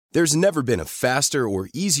There's never been a faster or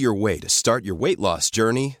easier way to start your weight loss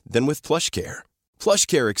journey than with PlushCare.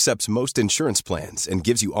 PlushCare accepts most insurance plans and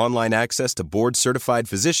gives you online access to board-certified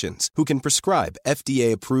physicians who can prescribe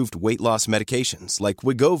FDA-approved weight loss medications like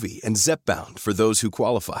Wegovy and Zepbound for those who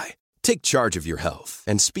qualify. Take charge of your health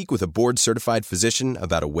and speak with a board-certified physician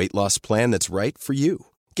about a weight loss plan that's right for you.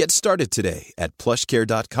 Get started today at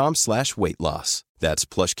plushcare.com/weight-loss. That's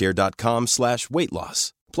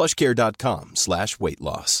plushcare.com/weight-loss.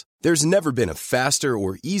 plushcare.com/weight-loss. There's never been a faster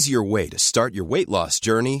or easier way to start your weight loss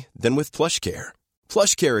journey than with PlushCare.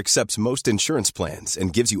 PlushCare accepts most insurance plans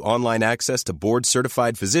and gives you online access to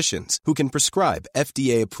board-certified physicians who can prescribe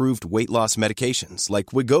FDA-approved weight loss medications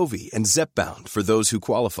like Wegovy and Zepbound for those who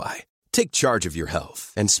qualify. Take charge of your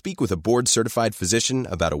health and speak with a board-certified physician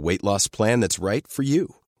about a weight loss plan that's right for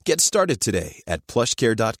you. Get started today at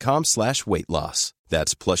plushcare.com/weight-loss.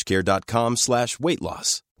 That's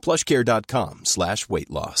plushcare.com/weight-loss.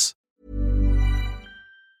 plushcare.com/weight-loss.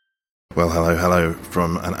 Well, hello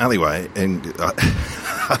from an alleyway. I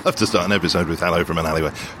have to start an episode with hello from an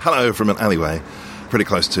alleyway. Hello from an alleyway pretty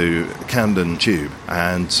close to Camden Tube,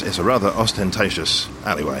 and it's a rather ostentatious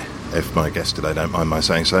alleyway, if my guests today don't mind my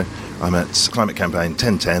saying so. I'm at Climate Campaign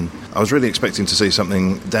 1010. I was really expecting to see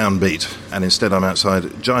something downbeat, and instead I'm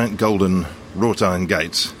outside giant golden wrought iron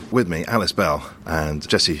gates. With me, Alice Bell and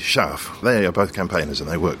Jessie Scharf. They are both campaigners and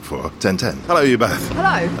they work for 1010. Hello, you both.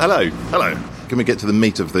 Hello. Hello. Can we get to the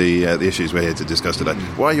meat of the issues we're here to discuss today?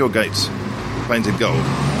 Why are your gates painted gold?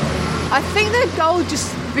 I think they're gold just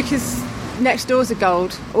because next doors are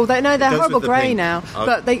gold. Although, no, they're horrible grey now.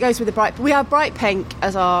 But they goes with the bright... We have bright pink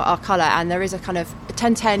as our colour, and there is a kind of...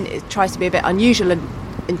 1010 it tries to be a bit unusual and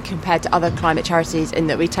compared to other climate charities in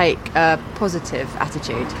that we take a positive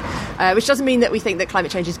attitude, which doesn't mean that we think that climate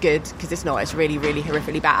change is good, because it's not. It's really, really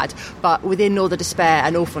horrifically bad. But within all the despair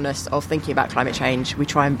and awfulness of thinking about climate change, we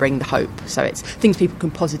try and bring the hope. So it's things people can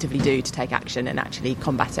positively do to take action and actually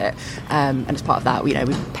combat it. And as part of that, we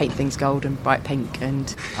paint things gold and bright pink.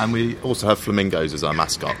 And we also have flamingos as our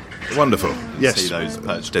mascot. Wonderful. Yes. See those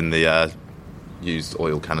perched in the used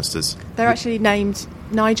oil canisters. They're actually named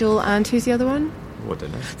Nigel and who's the other one? I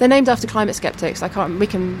don't know. They're named after climate skeptics. James,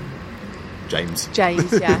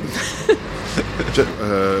 yeah.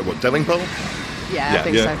 Delingpole? Yeah, I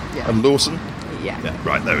think so. Yeah. And Lawson? Yeah.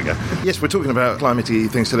 Right, there we go. Yes, we're talking about climate-y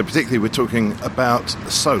things today. Particularly, we're talking about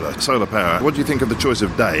solar power. What do you think of the choice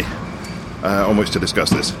of day on which to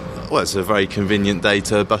discuss this? Well, it's a very convenient day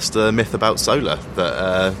to bust a myth about solar,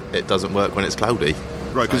 that it doesn't work when it's cloudy.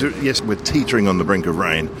 Right, because, yes, we're teetering on the brink of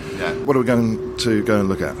rain. Yeah. What are we going to go and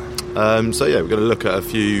look at? We're going to look at a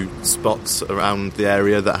few spots around the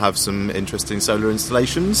area that have some interesting solar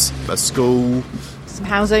installations. A school. Some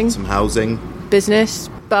housing. Business.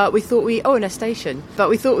 But we thought and a station. But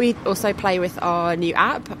we thought we'd also play with our new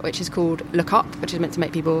app, which is called Look Up, which is meant to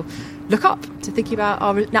make people look up to thinking about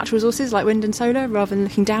our natural resources like wind and solar rather than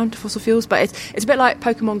looking down to fossil fuels. But it's a bit like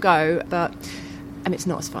Pokemon Go, but... it's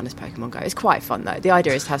not as fun as Pokemon Go. It's quite fun, though. The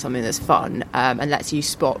idea is to have something that's fun and lets you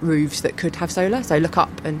spot roofs that could have solar. So look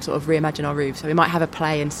up and sort of reimagine our roofs. So we might have a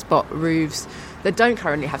play and spot roofs that don't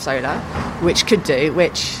currently have solar, which could do,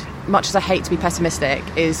 which, much as I hate to be pessimistic,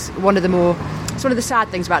 is one of the sad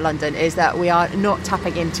things about London is that we are not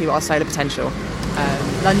tapping into our solar potential.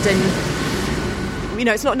 London...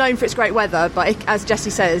 it's not known for its great weather, but as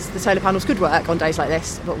Jessie says, the solar panels could work on days like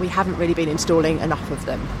this, but we haven't really been installing enough of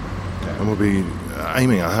them. And we'll be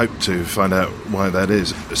aiming, I hope, to find out why that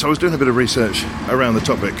is. So I was doing a bit of research around the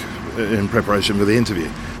topic in preparation for the interview.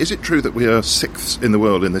 Is it true that we are sixth in the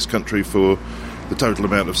world in this country for the total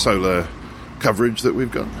amount of solar coverage that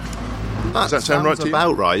we've got? Does that sound right to you?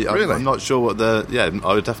 About right. Really? I'm not sure what I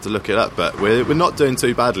would have to look it up, but we're not doing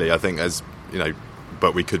too badly, I think,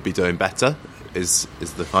 but we could be doing better. Is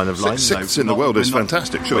the kind of line. Sixth in the world is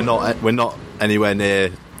fantastic, sure. We're not anywhere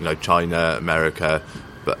near, China, America,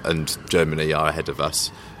 and Germany are ahead of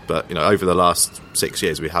us. But, over the last 6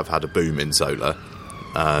 years, we have had a boom in solar.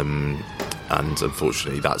 And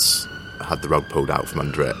unfortunately, that's had the rug pulled out from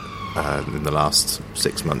under it in the last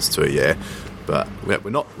 6 months to a year. But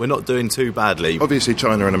we're not doing too badly. Obviously,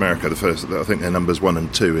 China and America, the first, I think they're numbers 1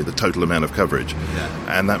 and 2 in the total amount of coverage.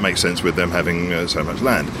 Yeah. And that makes sense with them having so much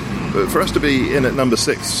land. But for us to be in at number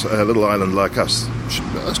 6, a little island like us,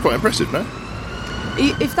 that's quite impressive, no?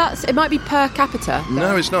 It might be per capita.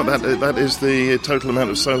 No, it's not. That is the total amount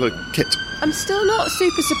of solar kit. I'm still not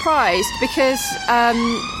super surprised because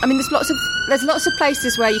there's lots of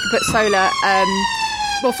places where you can put solar.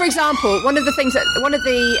 Well, for example, one of the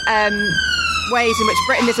ways in which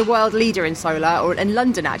Britain is a world leader in solar, and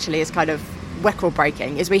London actually is kind of record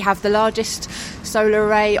breaking is we have the largest solar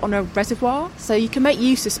array on a reservoir, so you can make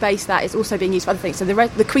use of space that is also being used for other things. So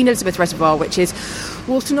the Queen Elizabeth Reservoir, which is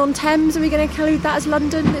Walton-on-Thames, are we going to include that as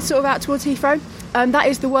London? It's sort of out towards Heathrow. That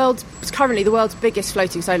is currently the world's biggest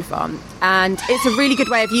floating solar farm, and it's a really good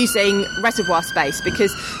way of using reservoir space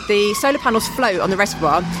because the solar panels float on the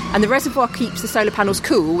reservoir, and the reservoir keeps the solar panels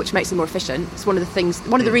cool, which makes them more efficient. It's one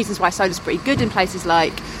of the reasons why solar's pretty good in places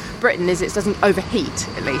like Britain is it doesn't overheat,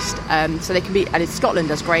 at least. So they can be, and Scotland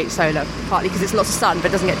does great solar, partly because it's lots of sun, but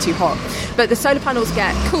it doesn't get too hot. But the solar panels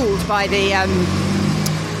get cooled by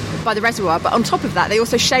the reservoir, but on top of that they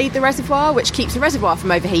also shade the reservoir, which keeps the reservoir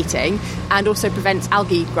from overheating and also prevents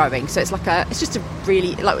algae growing. So it's a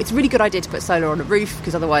really good idea to put solar on a roof,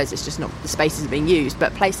 because otherwise it's just not, the space isn't being used.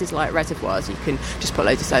 But places like reservoirs, you can just put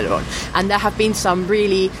loads of solar on, and there have been some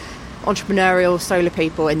really entrepreneurial solar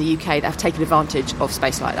people in the UK that have taken advantage of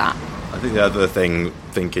space like that. I think the other thing,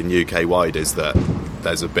 thinking UK wide, is that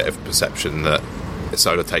there's a bit of perception that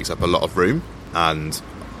solar takes up a lot of room, and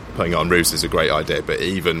putting it on roofs is a great idea, but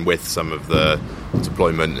even with some of the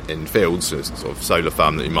deployment in fields, sort of solar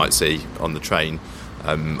farm that you might see on the train,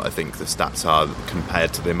 I think the stats are,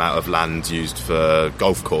 compared to the amount of land used for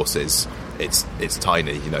golf courses, it's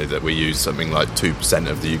tiny. You know, that we use something like 2%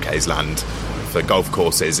 of the UK's land for golf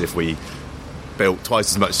courses. If we built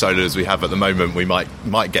twice as much solar as we have at the moment, we might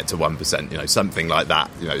get to 1%. You know, something like that.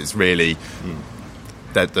 You know, it's really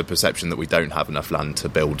the perception that we don't have enough land to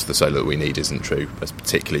build the solar that we need isn't true,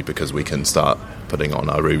 particularly because we can start putting on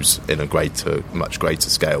our roofs in a much greater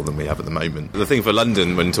scale than we have at the moment. The thing for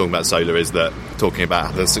London when talking about solar is that, talking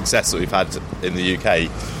about the success that we've had in the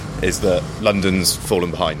UK, is that London's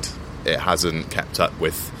fallen behind. It hasn't kept up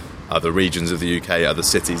with other regions of the UK, other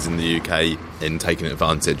cities in the UK, in taking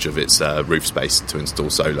advantage of its roof space to install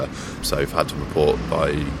solar. So we've had a report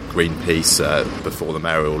by Greenpeace before the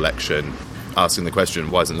mayoral election asking the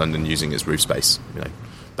question, why isn't London using its roof space? You know,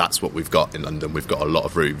 that's what we've got in London. We've got a lot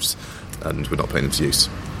of roofs and we're not putting them to use.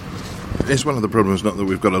 Is one of the problems not that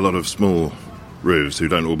we've got a lot of small roofs who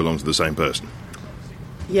don't all belong to the same person?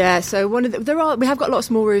 Yeah, so we have got a lot of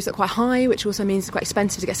small roofs that are quite high, which also means it's quite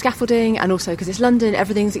expensive to get scaffolding, and also because it's London,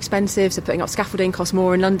 everything's expensive, so putting up scaffolding costs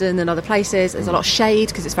more in London than other places. There's a lot of shade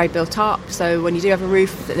because it's very built up, so when you do have a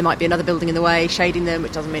roof, there might be another building in the way shading them,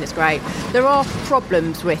 which doesn't mean it's great. There are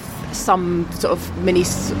problems with some sort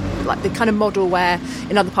of like the kind of model where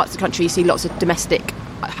in other parts of the country you see lots of domestic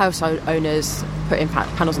household owners putting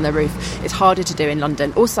panels on their roof. It's harder to do in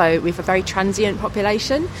London. Also, we have a very transient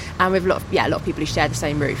population, and we have a lot of people who share the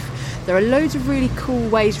same roof. There are loads of really cool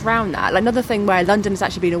ways around that. Like, another thing where London has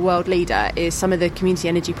actually been a world leader is some of the community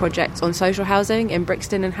energy projects on social housing in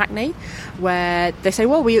Brixton and Hackney, where they say,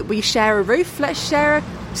 well, we share a roof, let's share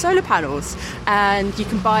solar panels, and you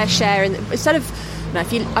can buy a share instead of. Now,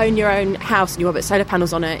 if you own your own house and you want to put solar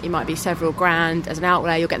panels on it, it might be several grand as an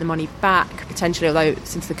outlay. You'll get the money back, potentially, although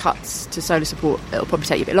since the cuts to solar support, it'll probably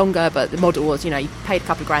take you a bit longer. But the model was, you paid a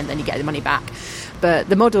couple of grand, then you get the money back. But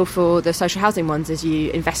the model for the social housing ones is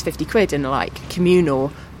you invest 50 quid in a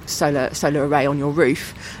communal solar array on your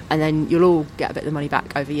roof, and then you'll all get a bit of the money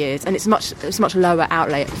back over years. And it's much lower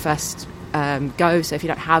outlay at the first go, so if you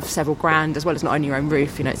don't have several grand, as well as not owning your own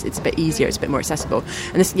roof, it's a bit easier, it's a bit more accessible.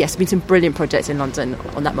 And there's been some brilliant projects in London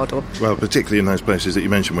on that model. Well, particularly in those places that you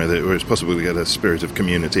mentioned where it's possible to get a spirit of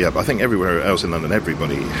community up. I think everywhere else in London,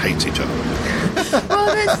 everybody hates each other.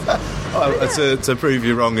 To prove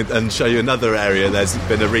you wrong and show you another area, there's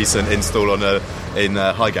been a recent install in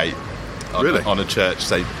Highgate on a church,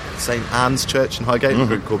 say St Anne's Church in Highgate, a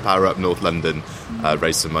group called Power Up North London,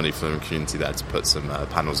 raised some money from the community there to put some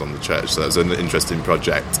panels on the church. So that was an interesting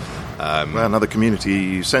project. Another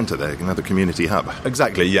community centre there, another community hub.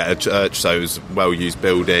 Exactly, yeah, a church, so it was a well-used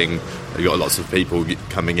building. You got lots of people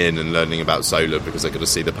coming in and learning about solar because they're going to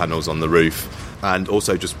see the panels on the roof, and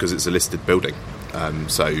also just because it's a listed building.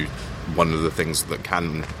 So one of the things that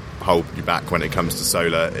can hold you back when it comes to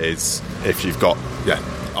solar is if you've got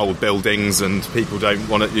old buildings and people don't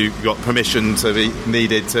want it, you've got permission to be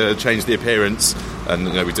needed to change the appearance, and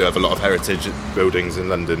we do have a lot of heritage buildings in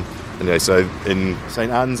London. Anyway, so in St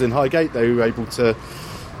Anne's in Highgate, they were able to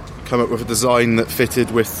come up with a design that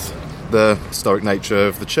fitted with the historic nature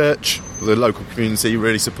of the church. The local community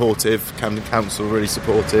really supportive, Camden Council really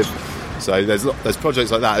supportive. So there's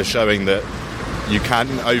projects like that as showing that you can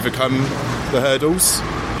overcome the hurdles.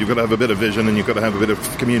 You've got to have a bit of vision, and you've got to have a bit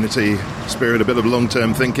of community spirit, a bit of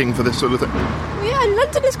long-term thinking for this sort of thing. Yeah,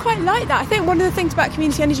 London is quite like that. I think one of the things about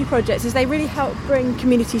community energy projects is they really help bring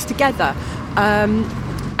communities together.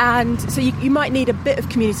 And so you might need a bit of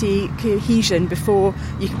community cohesion before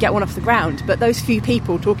you can get one off the ground. But those few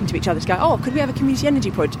people talking to each other to go, oh, could we have a community energy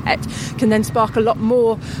project, can then spark a lot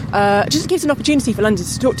more. Just gives an opportunity for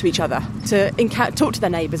Londoners to talk to each other, to talk to their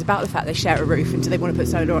neighbours about the fact they share a roof and do they want to put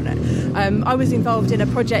solar on it. I was involved in a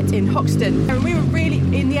project in Hoxton, and we were really,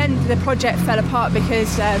 in the end, the project fell apart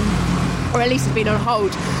because... or at least it's been on hold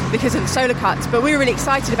because of the solar cuts. But we were really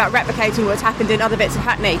excited about replicating what's happened in other bits of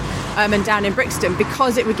Hackney and down in Brixton,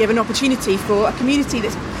 because it would give an opportunity for a community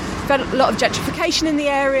that's got a lot of gentrification in the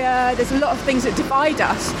area. There's a lot of things that divide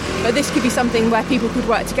us, but this could be something where people could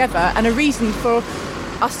work together, and a reason for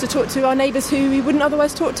us to talk to our neighbours who we wouldn't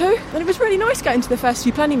otherwise talk to. And it was really nice going to the first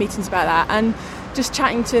few planning meetings about that, and just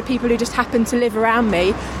chatting to people who just happened to live around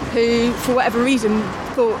me who, for whatever reason,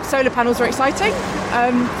 thought solar panels were exciting.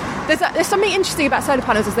 There's something interesting about solar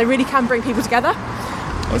panels, is they really can bring people together.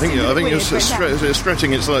 I think you're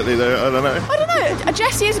stretching it slightly there. I don't know.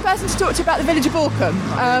 Jessie is a person to talk to about the village of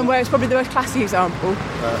Borkham, where it's probably the most classic example.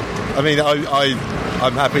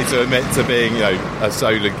 I'm happy to admit to being, a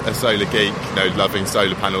solar geek, loving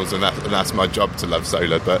solar panels, and that's my job to love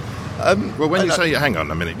solar. But when you say, hang on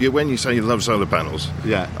a minute, when you say you love solar panels,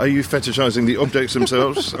 are you fetishising the objects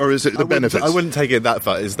themselves, or is it the benefits? I wouldn't take it that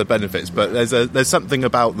far. It's the benefits, but there's something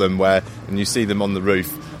about them where, when you see them on the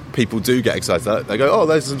roof, people do get excited. They go, "Oh,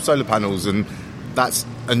 there's some solar panels," and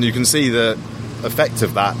you can see the effect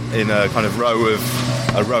of that in a kind of row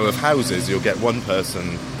of houses. You'll get one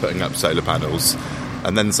person putting up solar panels,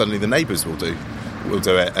 and then suddenly the neighbours will do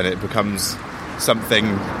it, and it becomes something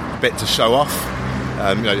a bit to show off.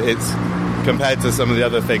 It's compared to some of the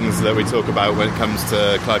other things that we talk about when it comes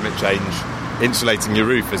to climate change. Insulating your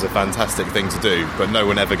roof is a fantastic thing to do, but no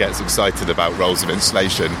one ever gets excited about rolls of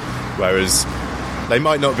insulation, whereas they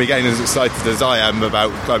might not be getting as excited as I am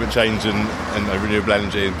about climate change and renewable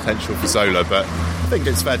energy and potential for solar. But I think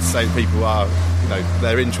it's fair to say that people are,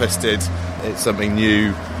 they're interested. It's something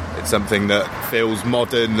new. It's something that feels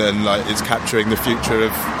modern and like it's capturing the future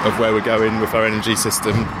of where we're going with our energy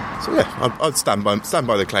system. So yeah, I'd stand by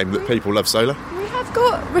the claim that people love solar. We have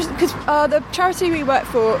got, because the charity we work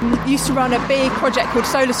for used to run a big project called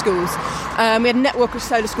Solar Schools. We had a network of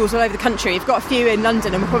solar schools all over the country. We've got a few in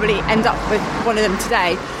London, and we'll probably end up with one of them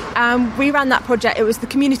today. We ran that project. It was the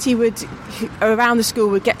community around the school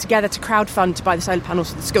would get together to crowdfund to buy the solar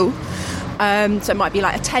panels for the school. So it might be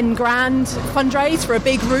like a 10 grand fundraise for a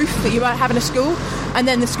big roof that you might have in a school, and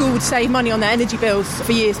then the school would save money on their energy bills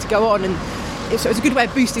for years to go on, and so it was a good way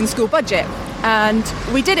of boosting the school budget. And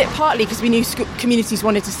we did it partly because we knew communities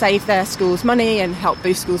wanted to save their schools money and help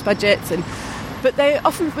boost schools' budgets, but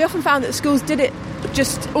we often found that the schools did it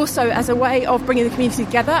just also as a way of bringing the community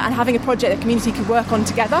together and having a project that the community could work on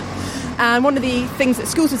together. And one of the things that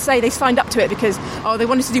schools would say, they signed up to it because they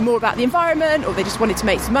wanted to do more about the environment, or they just wanted to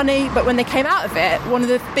make some money. But when they came out of it, one of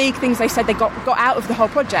the big things they said they got out of the whole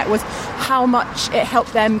project was how much it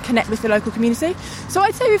helped them connect with the local community. So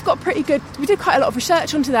I'd say we did quite a lot of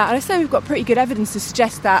research onto that, and I'd say we've got pretty good evidence to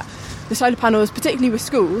suggest that the solar panels, particularly with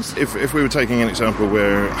schools... If we were taking an example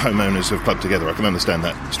where homeowners have clubbed together, I can understand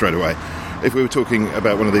that straight away. If we were talking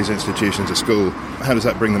about one of these institutions, a school, how does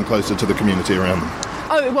that bring them closer to the community around them?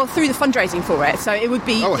 Oh, well, through the fundraising for it. So it would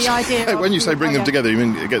be the idea... When you say bring them together, you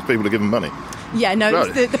mean it gets people to give them money? Yeah, no,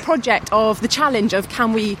 right. It's the project of the challenge of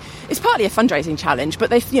it's partly a fundraising challenge,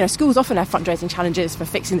 but schools often have fundraising challenges for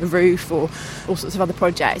fixing the roof or all sorts of other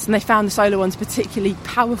projects, and they found the solar ones particularly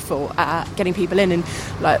powerful at getting people in, and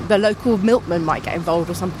like the local milkman might get involved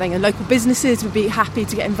or something, and local businesses would be happy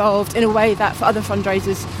to get involved in a way that for other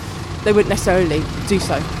fundraisers they wouldn't necessarily do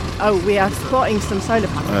so. Oh, we are spotting some solar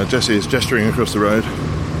panels. Jessie is gesturing across the road.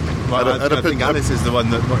 Well, I think Alice is the one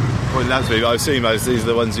that pointed out to me. I assume these are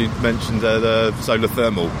the ones you mentioned, the solar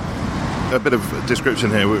thermal. A bit of description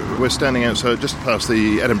here. We're standing outside just past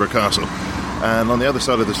the Edinburgh Castle, and on the other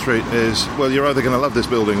side of the street is, well, you're either going to love this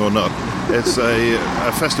building or not. It's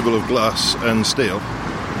a festival of glass and steel.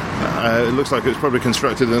 It looks like it was probably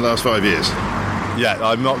constructed in the last 5 years. Yeah,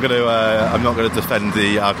 I'm not going to defend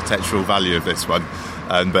the architectural value of this one,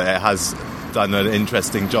 but it has done an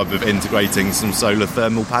interesting job of integrating some solar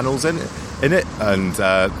thermal panels in it, and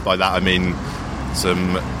by that I mean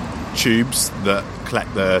some tubes that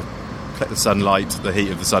collect the sunlight, the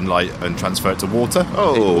heat of the sunlight, and transfer it to water.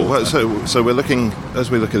 So we're looking,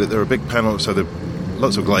 as we look at it, there are big panels, so there are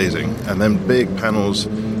lots of glazing, and then big panels.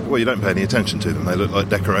 Well, you don't pay any attention to them. They look like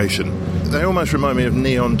decoration. They almost remind me of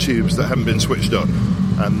neon tubes that haven't been switched on,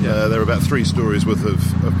 and they're about 3 stories worth of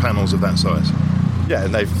panels of that size. Yeah,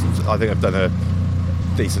 and I think they've done a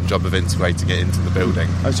decent job of integrating it into the building.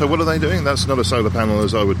 So what are they doing? That's not a solar panel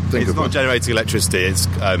as I would think of. It's not generating electricity, it's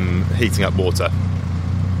heating up water.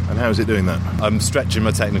 And how is it doing that? I'm stretching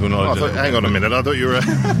my technical knowledge. Hang on a minute. I thought you were a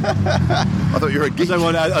geek. I don't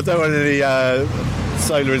want any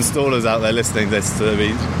solar installers out there listening to this to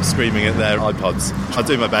be screaming at their iPods. I'll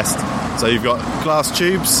do my best. So you've got glass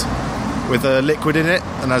tubes with a liquid in it,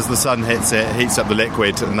 and as the sun hits it heats up the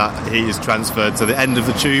liquid, and that heat is transferred to the end of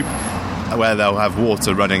the tube where they'll have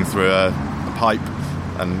water running through a pipe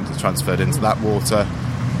and transferred into that water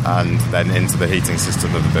and then into the heating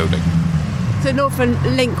system of the building. So Northern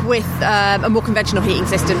link with a more conventional heating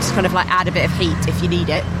system to kind of like add a bit of heat if you need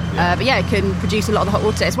it. But yeah, it can produce a lot of the hot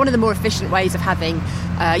water. It's one of the more efficient ways of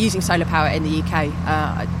using solar power in the UK.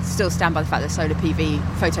 I still stand by the fact that solar PV,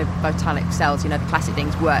 photovoltaic cells, the classic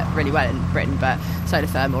things work really well in Britain, but solar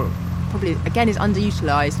thermal probably, again, is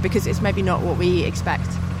underutilised because it's maybe not what we expect.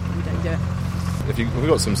 We don't do it. We've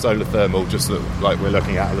got some solar thermal, just like we're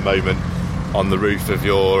looking at the moment, on the roof of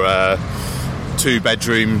your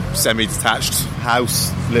 2-bedroom semi-detached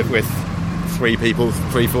house, live with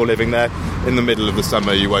 3-4 living there. In the middle of the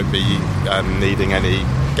summer you won't be needing any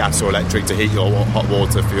gas or electric to heat your hot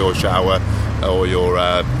water for your shower or your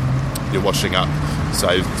washing up. So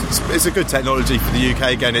it's a good technology for the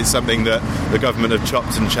UK. Again, it's something that the government have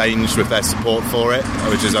chopped and changed with their support for it,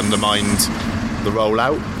 which has undermined the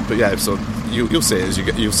rollout. But yeah, so you'll see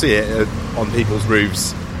it you'll see it on people's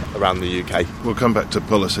roofs around the UK. We'll come back to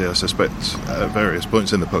policy, I suspect, at various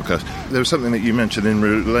points in the podcast. There was something that you mentioned in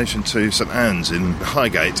relation to St Anne's in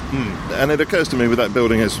Highgate, and it occurs to me with that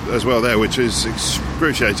building as well there, which is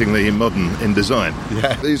excruciatingly modern in design.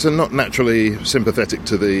 Yeah. These are not naturally sympathetic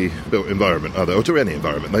to the built environment, are they? Or to any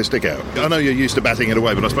environment. They stick out. I know you're used to batting it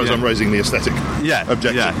away, but I suppose I'm raising the aesthetic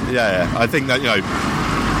objection. Yeah. I think that,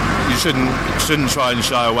 you shouldn't try and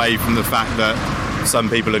shy away from the fact that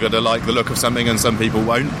some people are going to like the look of something and some people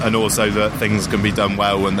won't, and also that things can be done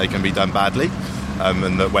well and they can be done badly,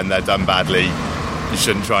 and that when they're done badly you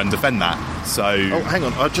shouldn't try and defend that. So hang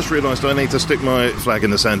on, I just realised I need to stick my flag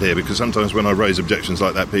in the sand here, because sometimes when I raise objections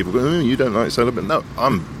like that, people go, you don't like solar, but no,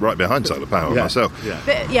 I'm right behind solar power myself.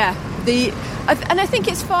 But and I think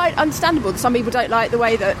it's fine, understandable that some people don't like the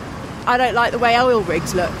way that I don't like the way oil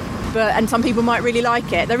rigs look. And some people might really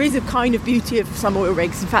like it. There is a kind of beauty of some oil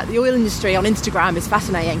rigs. In fact, the oil industry on Instagram is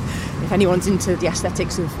fascinating, if anyone's into the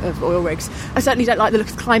aesthetics of oil rigs. I certainly don't like the look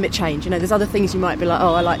of climate change. There's other things you might be like,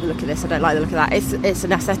 oh, I like the look of this, I don't like the look of that. It's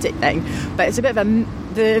an aesthetic thing. But it's a bit of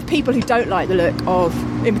the people who don't like the look of,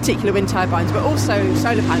 in particular, wind turbines, but also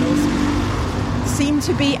solar panels, seem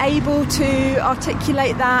to be able to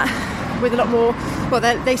articulate that with a lot more,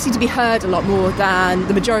 they seem to be heard a lot more than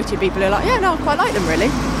the majority of people who are like, yeah, no, I quite like them, really.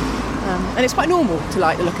 And it's quite normal to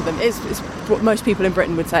like the look of them. It's what most people in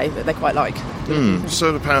Britain would say that they quite like.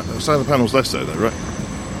 Solar panels less so, though, right?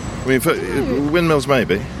 I mean, windmills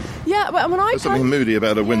maybe. Yeah, well, there's something moody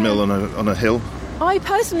about a windmill on a hill. I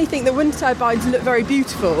personally think that wind turbines look very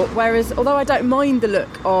beautiful, whereas although I don't mind the look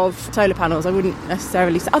of solar panels, I wouldn't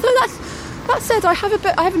necessarily say. Although that said, I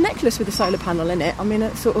have a necklace with a solar panel in it. I mean,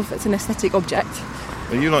 it's an aesthetic object.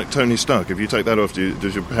 Are you like Tony Stark? If you take that off,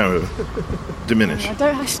 does your power diminish?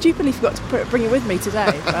 I stupidly forgot to bring it with me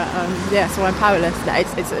today. But so I'm powerless.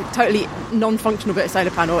 It's a totally non-functional bit of solar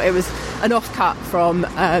panel. It was an offcut from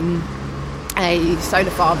a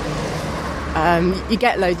solar farm. You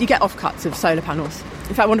get offcuts of solar panels.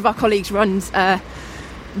 In fact, one of our colleagues runs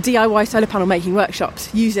DIY solar panel making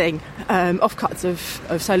workshops using offcuts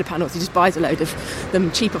of solar panels. He just buys a load of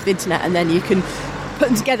them cheap off the internet, and then you can put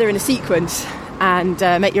them together in a sequence and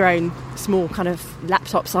make your own small kind of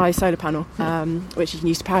laptop-sized solar panel, which you can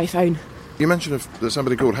use to power your phone. You mentioned there's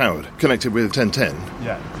somebody called Howard, connected with 1010.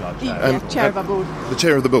 Yeah, chair of our board. The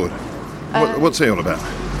chair of the board. What's he all about?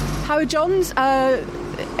 Howard Johns,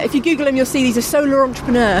 if you Google him, you'll see he's a solar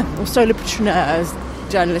entrepreneur, or solarpreneur, as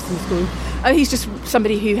journalists call him. He's just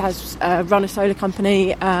somebody who has run a solar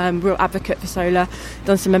company, real advocate for solar,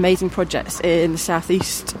 done some amazing projects in the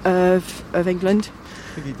southeast of England.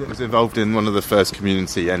 I think he was involved in one of the first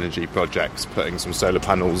community energy projects, putting some solar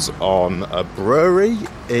panels on a brewery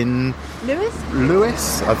in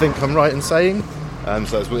Lewes, I think I'm right in saying.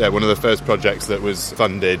 So that's one of the first projects that was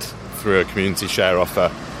funded through a community share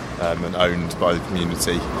offer and owned by the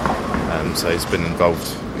community. So he's been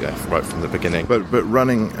involved right from the beginning. But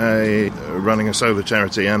running a solar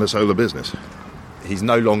charity and a solar business. He's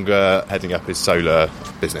no longer heading up his solar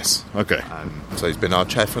business. Okay. So he's been our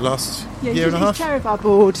chair for the last year and a half. He's chair of our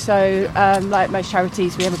board, so like most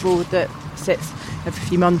charities, we have a board that sits every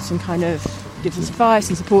few months and kind of gives us advice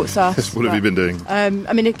and supports us. What have you been doing?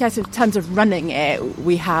 In terms of running it,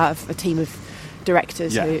 we have a team of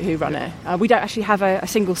directors who run it. We don't actually have a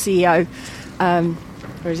single CEO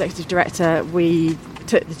or executive director. We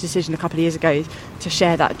took the decision a couple of years ago to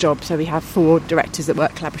share that job. So we have 4 directors that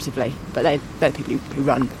work collaboratively, but they're the people who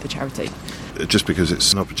run the charity. Just because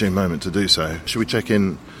it's an opportune moment to do so, should we check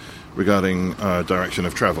in regarding our direction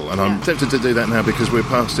of travel? And I'm tempted to do that now because we're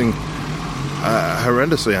passing a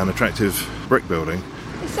horrendously unattractive brick building.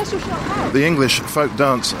 It's Cecil Sharp House. The English Folk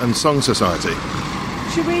Dance and Song Society.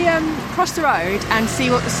 Should we cross the road and see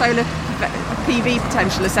what the solar PV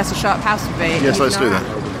potential of Cecil Sharp House would be? Yes, let's do that.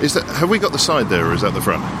 Have we got the side there, or is that the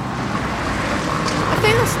front? I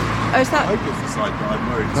think that's... Oh, is that... I hope it's the side, but I'm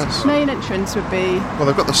worried. The main entrance would be... Well,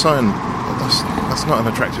 they've got the sign. That's not an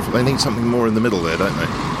attractive... They need something more in the middle there, don't they?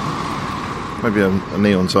 Maybe a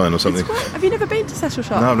neon sign or something. Have you never been to Cecil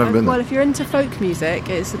Sharp? No, I've never been there. Well, if you're into folk music,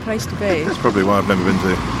 it's the place to be. That's probably why I've never been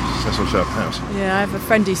to Cecil Sharp House. Yeah, I have a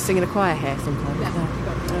friend who's singing a choir here sometimes.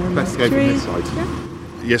 Let's go from this side. Yeah.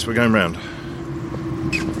 Yes, we're going round.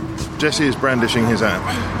 Jesse is brandishing his app.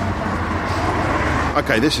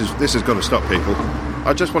 Okay, this has got to stop, people.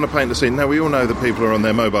 I just want to paint the scene. Now, we all know that people are on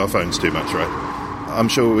their mobile phones too much, right? I'm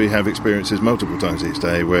sure we have experiences multiple times each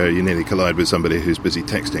day where you nearly collide with somebody who's busy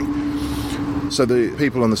texting. So the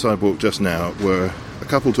people on the sidewalk just now were a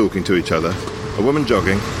couple talking to each other, a woman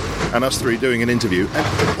jogging, and us 3 doing an interview,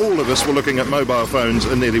 and all of us were looking at mobile phones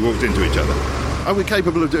and nearly walked into each other. Are we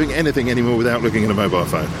capable of doing anything anymore without looking at a mobile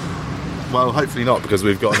phone? Well, hopefully not, because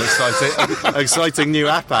we've got an exciting new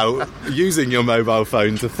app out using your mobile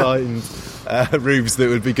phone to find roofs that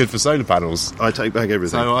would be good for solar panels. I take back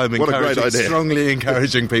everything. So I'm strongly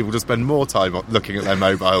encouraging people to spend more time looking at their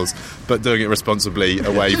mobiles, but doing it responsibly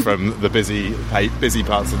away from the busy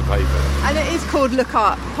parts of the paper. And it is called Look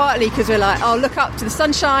Up, partly because we're like, oh, look up to the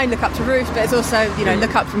sunshine, look up to roofs, but it's also,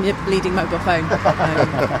 look up from your bleeding mobile phone.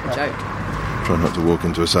 Joke. Try not to walk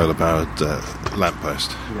into a solar-powered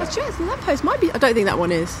lamppost. That's true, the lamppost might be... I don't think that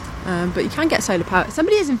one is, but you can get solar-powered.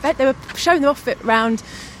 Somebody has invented... They were showing them off it round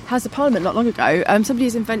House of Parliament not long ago. Somebody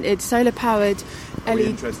has invented solar-powered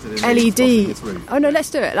LED... Oh, no,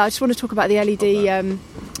 let's do it. I just want to talk about the LED...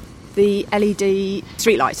 the LED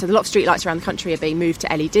streetlights. So a lot of streetlights around the country are being moved to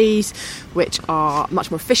LEDs, which are much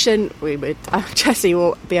more efficient. Jesse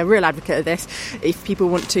will be a real advocate of this. If people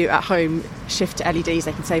want to, at home, shift to LEDs,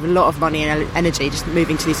 they can save a lot of money and energy just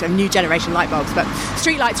moving to these sort of new generation light bulbs. But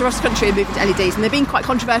streetlights across the country are moving to LEDs, and they've been quite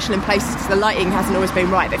controversial in places because the lighting hasn't always been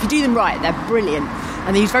right. But if you do them right, they're brilliant,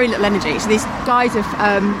 and they use very little energy. So these guys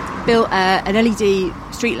have built an LED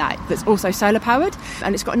streetlight that's also solar powered,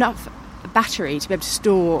 and it's got enough battery to be able to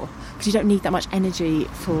store, because you don't need that much energy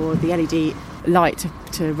for the LED light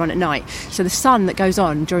to run at night. So the sun that goes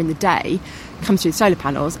on during the day comes through the solar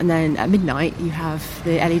panels, and then at midnight you have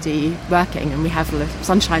the LED working, and we have the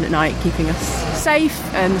sunshine at night keeping us safe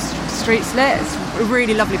and the streets lit. It's a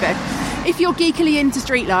really lovely bit. If you're geekily into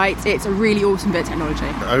streetlights, it's a really awesome bit of technology.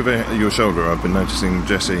 Over your shoulder, I've been noticing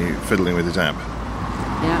Jesse fiddling with his app.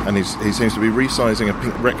 Yeah. And he seems to be resizing a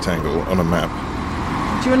pink rectangle on a map.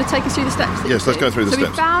 Do you want to take us through the steps? Yes, let's go through the steps.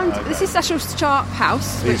 So we found... Okay. This is Cecil Sharp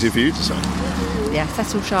House. Easy for you to say. Yeah,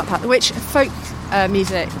 Cecil Sharp House, which folk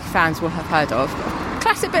music fans will have heard of.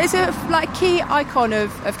 Classic, but it's a key icon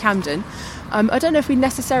of Camden. I don't know if we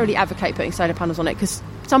necessarily advocate putting solar panels on it, because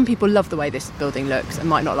some people love the way this building looks and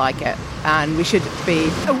might not like it, and we should be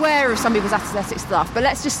aware of some people's aesthetic stuff. But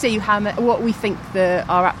let's just see what we think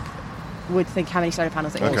our app would think, how many solar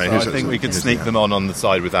panels it is. Okay, I think we could sneak them on the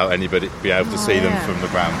side without anybody be able to see them from the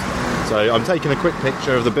ground. So I'm taking a quick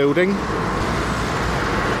picture of the building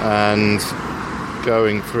and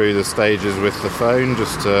going through the stages with the phone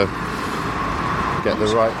just to get the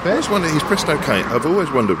right bit. I was wondering, he's pressed OK. I've always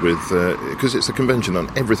wondered because it's a convention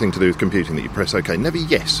on everything to do with computing that you press OK, never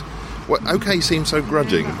yes. Well, OK seems so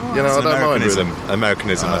grudging. I don't mind with them.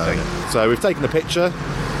 Americanism, I think. So we've taken a picture.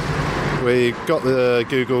 We got the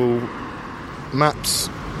Google Maps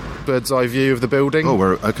bird's eye view of the building. Oh,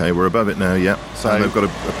 we're above it now, yeah. So they've got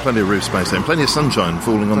plenty of roof space there, and plenty of sunshine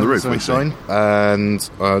falling on the roof. Sunshine. And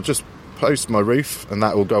I'll just post my roof, and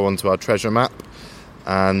that will go onto our treasure map.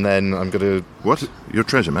 And then I'm going to... What? Your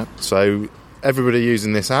treasure map? So everybody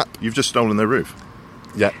using this app... You've just stolen their roof?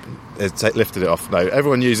 Yep. Lifted it off. No,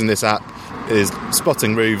 everyone using this app is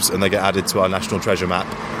spotting roofs, and they get added to our national treasure map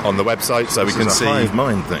on the website, so we can see... It's a hive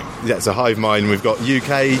mind thing. Yeah, it's a hive mind. We've got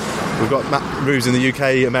UK, we've got roofs in the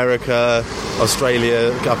UK, America,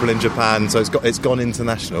 Australia, a couple in Japan, so it's gone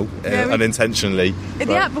international, unintentionally.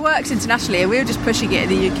 The app works internationally, and we're just pushing it in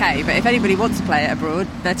the UK, but if anybody wants to play it abroad,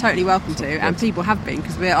 they're totally welcome to, and people have been,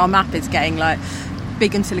 because our map is getting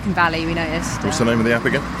big in Silicon Valley, we noticed. What's the name of the app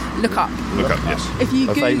again? Look Up. Look Up, yes. If you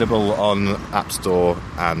available on App Store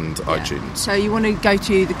and iTunes. So you want to go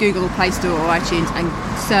to the Google Play Store or iTunes and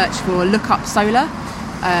search for Look Up Solar,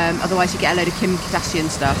 Otherwise, you get a load of Kim Kardashian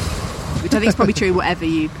stuff, which I think is probably true whatever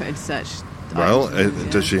you put into search. Well,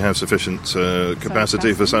 does she have sufficient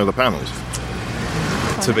capacity for solar panels?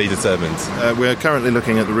 To be determined. We're currently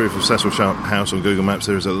looking at the roof of Cecil Sharp House on Google Maps.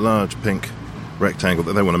 There is a large pink rectangle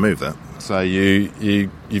that they want to move that. So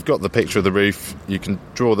you've got the picture of the roof. You can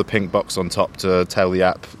draw the pink box on top to tell the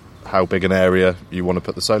app how big an area you want to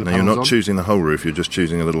put the solar panels on. You're not choosing the whole roof, you're just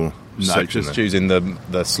choosing a little section. Just choosing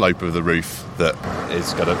the slope of the roof that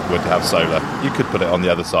would have solar. You could put it on the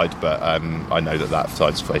other side, but I know that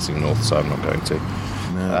side's facing north, so I'm not going to.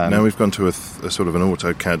 Now we've gone to a sort of an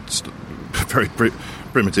AutoCAD, very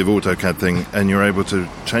primitive AutoCAD thing, and you're able to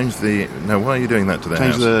change the... Now, why are you doing that to the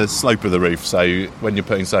house? Change the slope of the roof. So when you're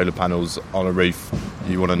putting solar panels on a roof,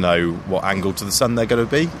 you want to know what angle to the sun they're going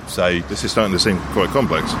to be. So this is starting to seem quite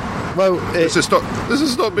complex. Well, this is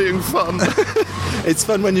not being fun. It's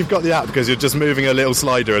fun when you've got the app because you're just moving a little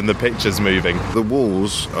slider and the picture's moving. The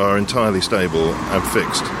walls are entirely stable and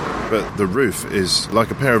fixed, but the roof is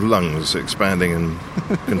like a pair of lungs expanding and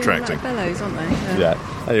contracting. Like bellows, aren't they? Yeah.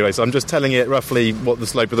 Anyway, so I'm just telling it roughly what the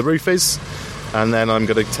slope of the roof is, and then I'm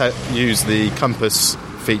going to use the compass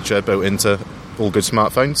feature built into all good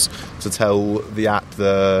smartphones to tell the app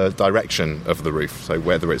the direction of the roof, so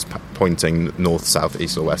whether it's pointing north, south,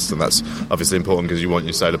 east or west, and that's obviously important because you want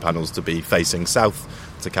your solar panels to be facing south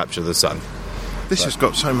to capture the sun. This has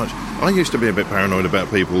got so much... I used to be a bit paranoid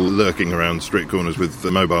about people lurking around street corners with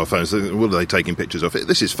the mobile phones. What are they taking pictures of?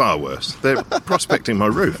 This is far worse. They're prospecting my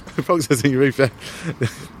roof. Prospecting your roof, yeah.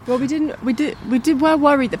 Well, we were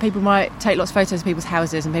worried that people might take lots of photos of people's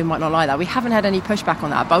houses and people might not like that. We haven't had any pushback on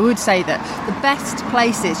that, but I would say that the best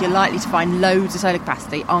places you're likely to find loads of solar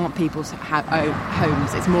capacity aren't people's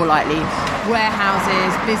homes. It's more likely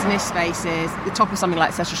warehouses, business spaces, the top of something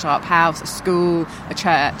like Cecil Sharp House, a school, a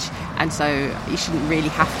church, and so you shouldn't really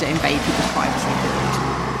have to invade people's privacy.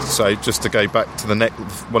 So just to go back to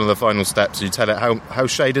one of the final steps, you tell it how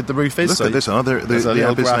shaded the roof is. Look at this. Are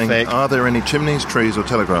there any chimneys, trees or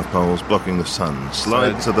telegraph poles blocking the sun?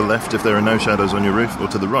 Slide to the left if there are no shadows on your roof, or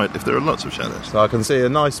to the right if there are lots of shadows. So I can see a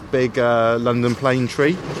nice big London plane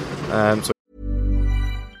tree.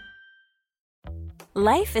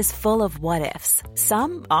 Life is full of what-ifs.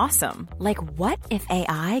 Some awesome, like what if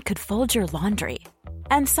AI could fold your laundry?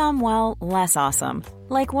 And some, well, less awesome.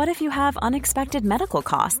 Like what if you have unexpected medical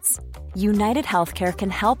costs? United Healthcare can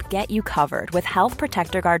help get you covered with Health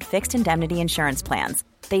Protector Guard fixed indemnity insurance plans.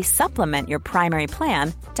 They supplement your primary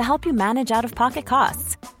plan to help you manage out-of-pocket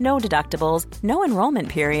costs. No deductibles, no enrollment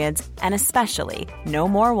periods, and especially no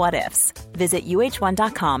more what-ifs. Visit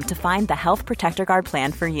UH1.com to find the Health Protector Guard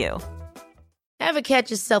plan for you. Ever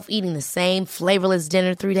catch yourself eating the same flavorless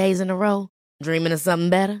dinner 3 days in a row? Dreaming of something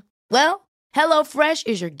better? Well, HelloFresh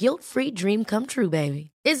is your guilt-free dream come true,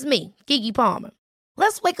 baby. It's me, Keke Palmer.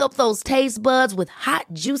 Let's wake up those taste buds with hot,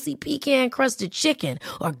 juicy pecan-crusted chicken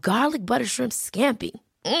or garlic butter shrimp scampi.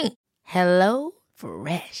 Hello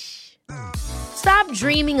Fresh. Stop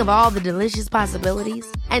dreaming of all the delicious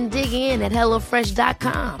possibilities and dig in at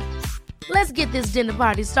HelloFresh.com. Let's get this dinner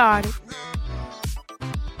party started.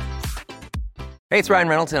 Hey, it's Ryan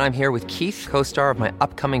Reynolds, and I'm here with Keith, co-star of my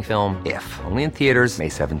upcoming film, If, only in theaters May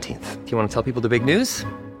 17th. Do you want to tell people the big news?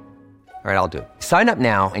 All right, I'll do it. Sign up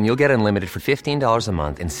now and you'll get unlimited for $15 a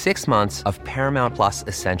month and 6 months of Paramount Plus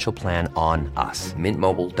Essential Plan on us.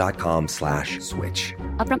 MintMobile.com/switch.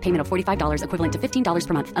 Upfront payment of $45 equivalent to $15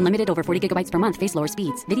 per month. Unlimited over 40 gigabytes per month. Face lower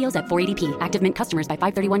speeds. Videos at 480p. Active Mint customers by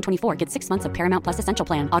 531.24 get 6 months of Paramount Plus Essential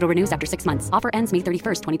Plan. Auto renews after 6 months. Offer ends May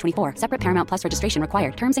 31st, 2024. Separate Paramount Plus registration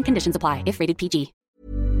required. Terms and conditions apply if rated PG.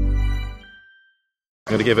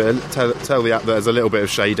 I'm going to give it tell the app that there's a little bit of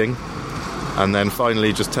shading, and then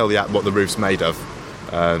finally just tell the app what the roof's made of.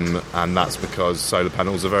 And that's because solar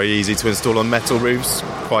panels are very easy to install on metal roofs,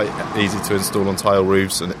 quite easy to install on tile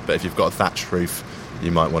roofs, but if you've got a thatched roof,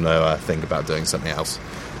 you might want to think about doing something else.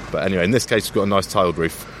 But anyway, in this case, we've got a nice tiled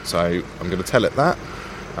roof, so I'm going to tell it that.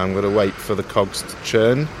 I'm going to wait for the cogs to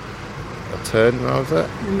turn rather.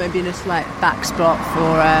 And maybe in a slight back spot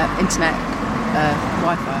for internet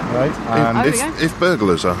Wi-Fi. Right. If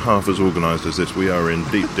burglars are half as organised as this, we are in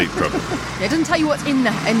deep, deep trouble. It doesn't tell you what's in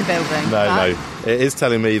the building. No. It is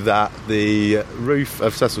telling me that the roof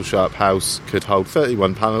of Cecil Sharp House could hold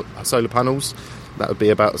 31 solar panels. That would be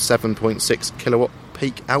about 7.6 kilowatt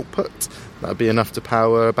peak output. That would be enough to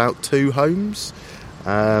power about 2 homes.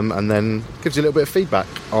 And then gives you a little bit of feedback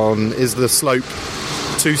on, is the slope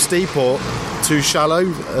too steep or too shallow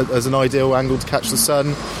as an ideal angle to catch the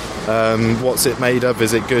sun? What's it made of?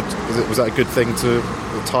 Is it good? Was that a good thing to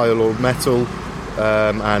tile or metal?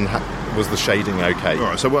 And was the shading okay? All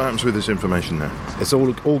right, so what happens with this information now? It's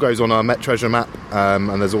all goes on our Met Treasure map,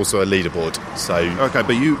 and there's also a leaderboard. So okay,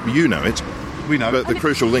 but you know it. We know. But the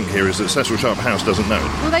crucial link here is that Cecil Sharp House doesn't know it.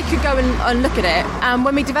 Well, they could go and look at it.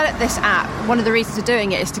 When we developed this app, one of the reasons for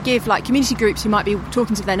doing it is to give community groups who might be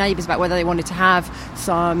talking to their neighbours about whether they wanted to have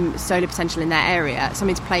some solar potential in their area,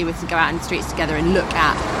 something to play with and go out in the streets together and look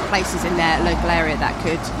at places in their local area that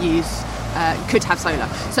could have solar.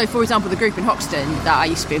 So, for example, the group in Hoxton that I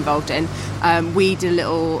used to be involved in, we did it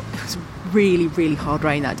was really, really hard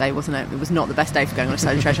rain that day, wasn't it? It was not the best day for going on a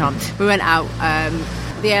solar treasure hunt. We went out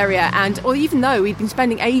the area, or even though we'd been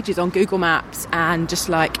spending ages on Google Maps and just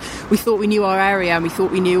we thought we knew our area and we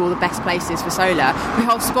thought we knew all the best places for solar,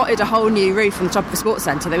 we spotted a whole new roof on the top of a sports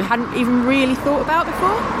centre that we hadn't even really thought about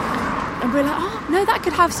before. And we're like, oh, no, that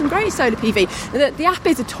could have some great solar PV. The app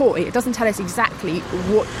is a toy. It doesn't tell us exactly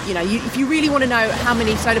what, if you really want to know how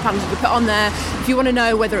many solar panels you could put on there, if you want to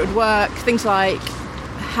know whether it would work, things like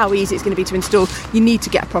how easy it's going to be to install, you need to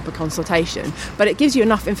get a proper consultation. But it gives you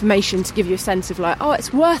enough information to give you a sense of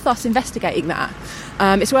it's worth us investigating that.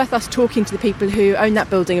 It's worth us talking to the people who own that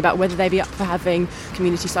building about whether they'd be up for having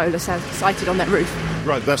community solar sited on that roof.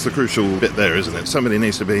 Right, that's the crucial bit there, isn't it? Somebody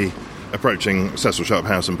needs to be approaching Cecil Sharp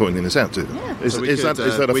House and pointing this out to them. Yeah. Is that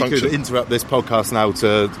a function? We could interrupt this podcast now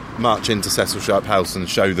to march into Cecil Sharp House and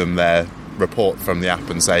show them their report from the app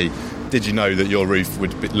and say, did you know that your roof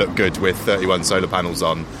would look good with 31 solar panels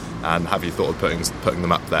on, and have you thought of putting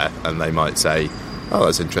them up there? And they might say, oh,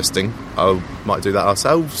 that's interesting, I might do that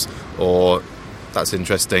ourselves, or that's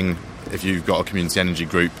interesting, if you've got a community energy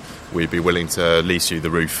group, we'd be willing to lease you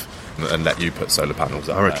the roof and let you put solar panels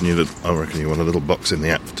up. I reckon you want a little box in the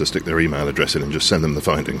app to stick their email address in and just send them the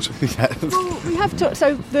findings. Yeah. Well, we have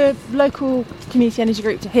so the local community energy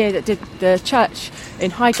group here that did the church in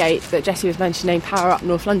Highgate that Jessie was mentioning, Power Up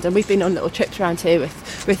North London, we've been on little trips around here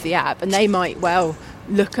with the app, and they might well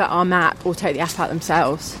look at our map or take the app out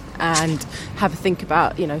themselves and have a think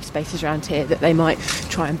about spaces around here that they might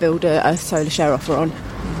try and build a solar share offer on.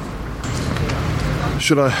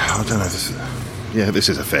 Should I don't know, this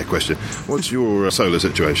is a fair question. What's your solar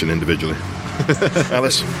situation individually?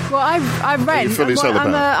 Alice? Well, I rent. Are you fully solar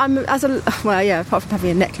panel? Apart from having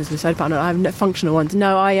a necklace with a solar panel, I have no functional ones.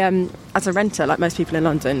 No, I as a renter, like most people in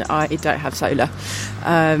London, I don't have solar.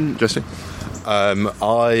 Jessie?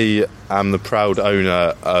 I am the proud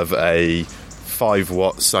owner of a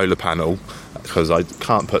 5-watt solar panel because I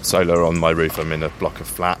can't put solar on my roof. I'm in a block of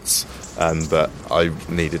flats. But I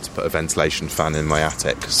needed to put a ventilation fan in my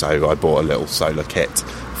attic, so I bought a little solar kit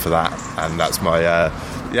for that, and that's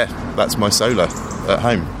my solar at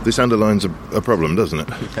home. This underlines a problem, doesn't it?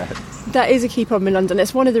 Yeah. That is a key problem in London.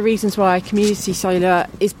 It's one of the reasons why community solar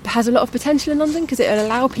has a lot of potential in London, because it will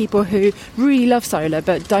allow people who really love solar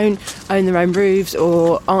but don't own their own roofs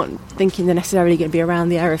or aren't thinking they're necessarily going to be around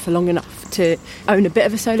the area for long enough to own a bit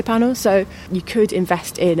of a solar panel. So you could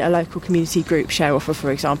invest in a local community group share offer,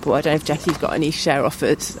 for example. I don't know if Jessie's got any share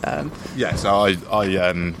offers. Yes, I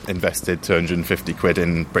invested 250 quid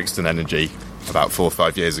in Brixton Energy about 4 or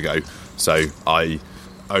 5 years ago. So I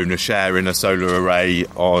own a share in a solar array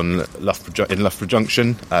in Loughborough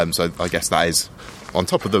Junction. So I guess that is on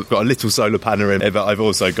top of got a little solar panel in it, but I've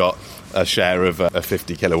also got a share of a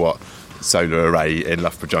 50 kilowatt solar array in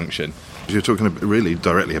Loughborough Junction. You're talking really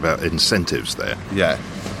directly about incentives there. Yeah.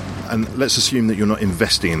 And let's assume that you're not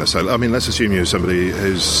investing in the solar. I mean, let's assume you're somebody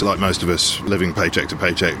who's, like most of us, living paycheck to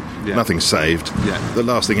paycheck, nothing's saved. Yeah. The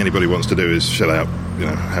last thing anybody wants to do is shell out,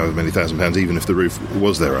 however many £1,000, even if the roof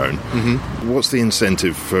was their own. Mm-hmm. What's the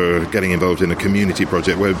incentive for getting involved in a community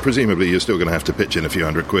project where presumably you're still going to have to pitch in a few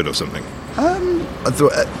hundred quid or something? I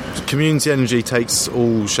thought community energy takes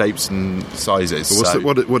all shapes and sizes.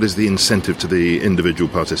 What is the incentive to the individual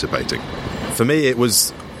participating? For me, it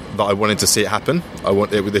was that I wanted to see it happen.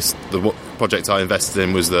 The project I invested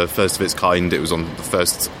in was the first of its kind. It was on the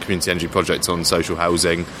first community energy project on social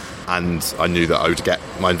housing, and I knew that I would get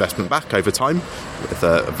my investment back over time with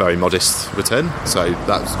a very modest return.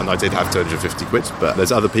 And I did have 250 quid, but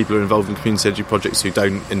there's other people who are involved in community energy projects who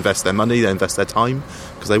don't invest their money, they invest their time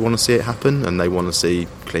because they want to see it happen and they want to see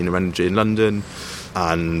cleaner energy in London.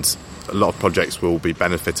 And a lot of projects will be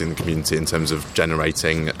benefiting the community in terms of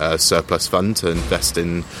generating a surplus fund to invest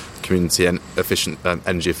in community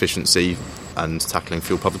energy efficiency and tackling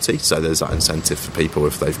fuel poverty. So there's that incentive for people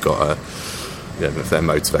if they've got if they're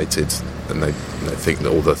motivated and they think that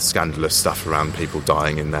all the scandalous stuff around people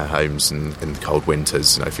dying in their homes and in the cold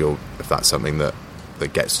winters, if that's something that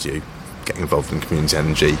gets you getting involved in community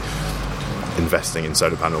energy, investing in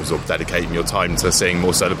solar panels or dedicating your time to seeing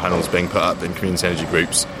more solar panels being put up in community energy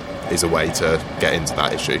groups is a way to get into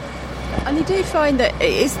that issue. And you do find that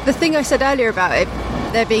it's the thing I said earlier about it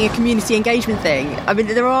there being a community engagement thing. I mean,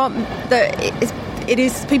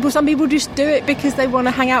 some people just do it because they want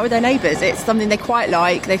to hang out with their neighbours. It's something they quite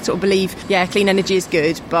like. They sort of believe, clean energy is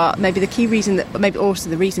good, but maybe also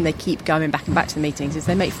the reason they keep going back and back to the meetings is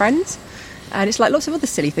they make friends. And it's like lots of other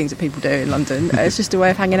silly things that people do in London. It's just a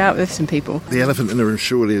way of hanging out with some people. The elephant in the room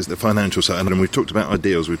surely is the financial side. And we've talked about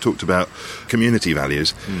ideals, we've talked about community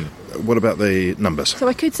values. What about the numbers? So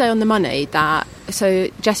I could say on the money that... So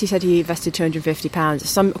Jesse said he invested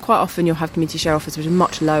 £250. Quite often you'll have community share offers which are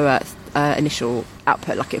much lower initial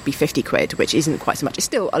output, like it'd be 50 quid, which isn't quite so much. It's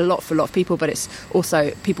still a lot for a lot of people, but it's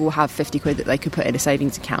also, people will have 50 quid that they could put in a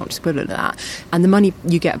savings account, which is equivalent to that. And the money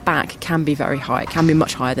you get back can be very high. It can be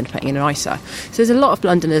much higher than putting in an ISA. So there's a lot of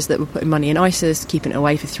Londoners that will put money in ISAs, keeping it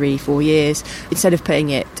away for 3-4 years. Instead of putting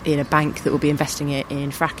it in a bank that will be investing it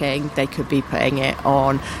in fracking, they could be putting it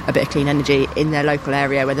on a bit of clean energy in their local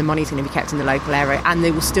area where the money's going to be kept in the local area, and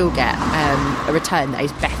they will still get a return that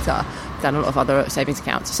is better than a lot of other savings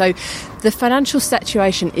accounts. So the financial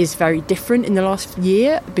situation is very different in the last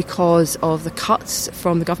year because of the cuts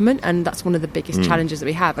from the government, and that's one of the biggest challenges that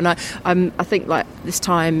we have. And I think like this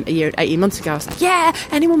time a year, 18 months ago, I was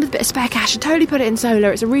like, anyone with a bit of spare cash should totally put it in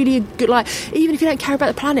solar. It's a really good, even if you don't care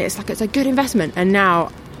about the planet, it's a good investment. And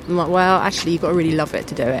now I'm like, well, actually, you've got to really love it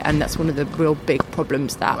to do it, and that's one of the real big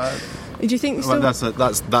problems that... Do you think... That's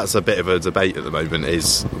a bit of a debate at the moment,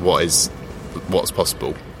 is what's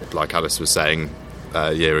possible. Like Alice was saying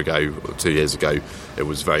a year ago or 2 years ago, it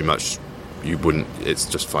was very much it's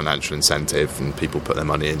just financial incentive, and people put their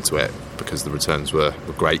money into it because the returns were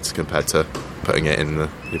great compared to putting it in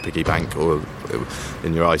your piggy bank or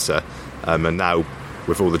in your ISA. And now,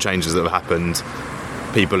 with all the changes that have happened,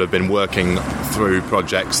 people have been working through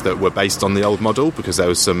projects that were based on the old model, because there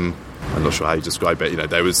was some... I'm not sure how you describe it.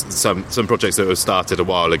 There was some projects that were started a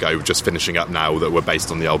while ago, just finishing up now, that were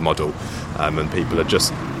based on the old model, and people are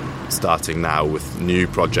just starting now with new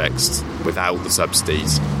projects without the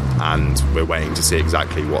subsidies, and we're waiting to see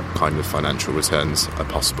exactly what kind of financial returns are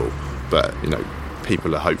possible. But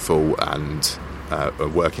people are hopeful and are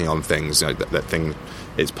working on things.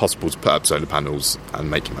 It's possible to put up solar panels and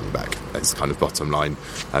make your money back. That's kind of bottom line.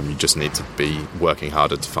 You just need to be working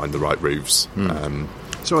harder to find the right roofs.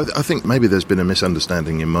 So I think maybe there's been a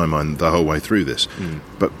misunderstanding in my mind the whole way through this,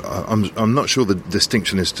 but I'm not sure the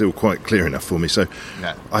distinction is still quite clear enough for me. So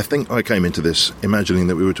I think I came into this imagining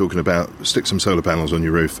that we were talking about stick some solar panels on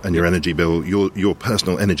your roof and your energy bill, your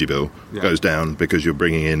personal energy bill goes down because you're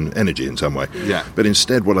bringing in energy in some way. But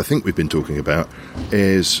instead what I think we've been talking about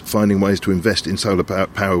is finding ways to invest in solar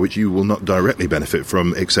power which you will not directly benefit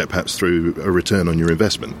from, except perhaps through a return on your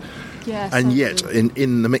investment. And yet,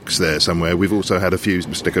 in the mix there somewhere, we've also had a few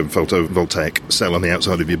stick a photovoltaic cell on the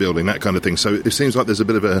outside of your building, that kind of thing. So it seems like there's a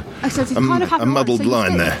bit of a muddled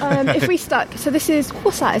line there. If we start, so this is,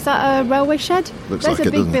 what's that? Is that a railway shed? Looks There's like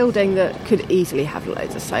a big building that could easily have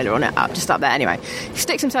loads of solar on it, just up there. Anyway,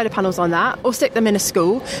 stick some solar panels on that, or stick them in a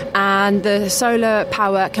school, and the solar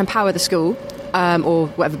power can power the school. Or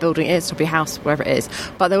whatever building it is, it'll be a house, wherever it is.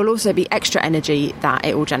 But there will also be extra energy that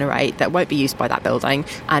it will generate that won't be used by that building,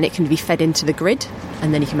 and it can be fed into the grid,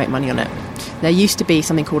 and then you can make money on it. There used to be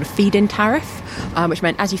something called a feed-in tariff, which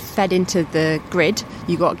meant as you fed into the grid,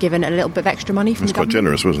 you got given a little bit of extra money from the government. It's quite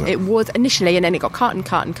generous, wasn't it? It was initially, and then it got cut,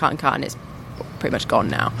 and it's pretty much gone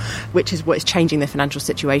now, which is what is changing the financial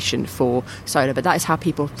situation for solar. But that is how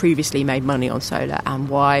people previously made money on solar, and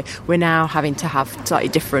why we're now having to have slightly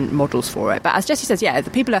different models for it. But as Jessie says, the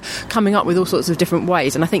people are coming up with all sorts of different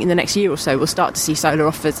ways, and I think in the next year or so we'll start to see solar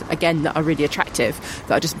offers again that are really attractive,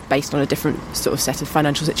 that are just based on a different sort of set of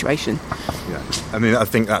financial situation. I mean, I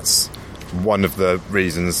think that's one of the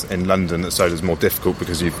reasons in London that solar is more difficult,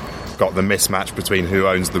 because you've got the mismatch between who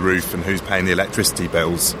owns the roof and who's paying the electricity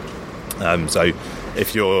bills. So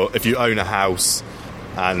if you own a house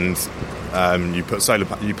and you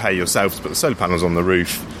pay yourself to put the solar panels on the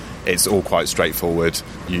roof, it's all quite straightforward.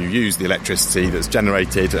 You use the electricity that's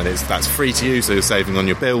generated, and that's free to you, so you're saving on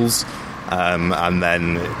your bills. And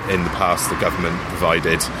then in the past, the government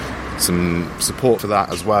provided some support for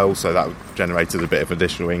that as well, so that generated a bit of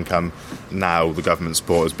additional income. Now the government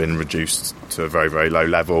support has been reduced to a very, very low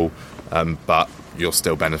level, but you're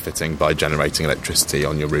still benefiting by generating electricity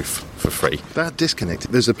on your roof for free. That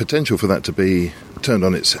disconnect, there's a potential for that to be turned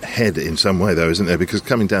on its head in some way, though, isn't there? Because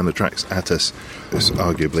coming down the tracks at us,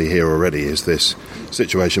 arguably here already, is this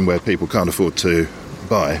situation where people can't afford to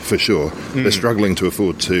buy, for sure. They're struggling to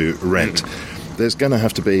afford to rent. There's going to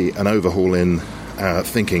have to be an overhaul in our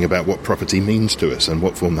thinking about what property means to us, and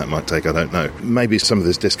what form that might take, I don't know. Maybe some of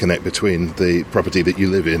this disconnect between the property that you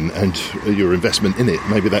live in and your investment in it,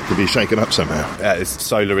 maybe that could be shaken up somehow.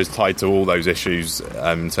 Solar is tied to all those issues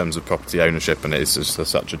in terms of property ownership, and it's just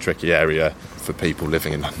such a tricky area for people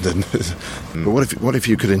living in London. But what if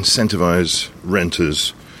you could incentivise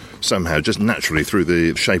renters somehow, just naturally through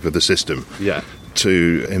the shape of the system,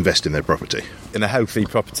 to invest in their property? In a healthy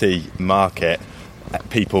property market,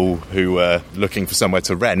 people who are looking for somewhere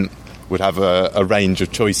to rent would have a range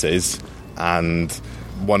of choices, and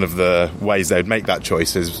one of the ways they would make that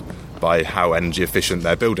choice is by how energy efficient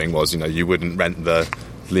their building was. You wouldn't rent the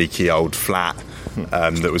leaky old flat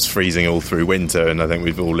that was freezing all through winter, and I think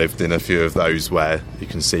we've all lived in a few of those where you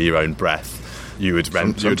can see your own breath. You would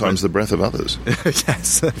rent sometimes the breath of others.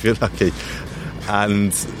 Yes, if you're lucky.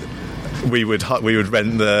 And we would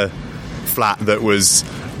rent the flat that was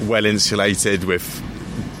well insulated with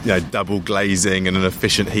double glazing and an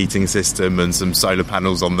efficient heating system and some solar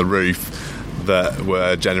panels on the roof that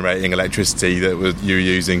were generating electricity that you were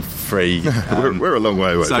using free. We're a long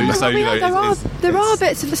way away. There are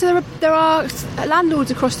bits. There are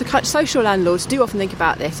landlords across the country. Social landlords do often think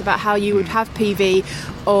about this, about how you would have PV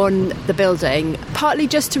on the building, partly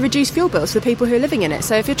just to reduce fuel bills for the people who are living in it.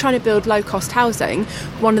 So if you're trying to build low-cost housing,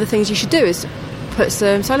 one of the things you should do is put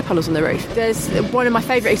some solar panels on the roof. There's one of my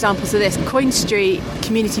favourite examples of this, Coin Street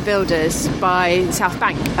Community Builders by South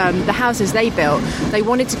Bank. The houses they built, they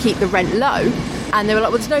wanted to keep the rent low, and they were like,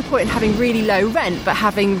 well, there's no point in having really low rent but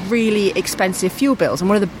having really expensive fuel bills. And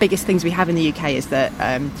one of the biggest things we have in the UK is that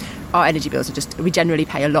our energy bills are we generally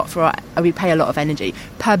pay a lot we pay a lot of energy.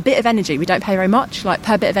 Per bit of energy, we don't pay very much. Like,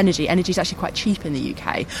 per bit of energy is actually quite cheap in the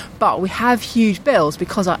UK. But we have huge bills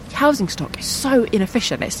because our housing stock is so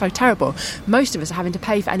inefficient, it's so terrible. Most of us are having to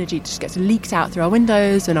pay for energy that just gets leaked out through our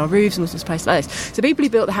windows and our roofs and all sorts of places like this. So people who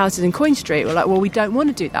built the houses in Coin Street were like, well, we don't want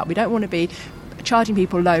to do that. We don't want to be charging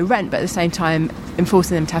people low rent but at the same time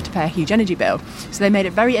enforcing them to have to pay a huge energy bill. So they made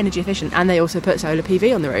it very energy efficient, and they also put solar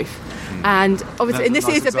PV on the roof. And obviously, and this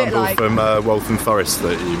is a bit like from Waltham Forest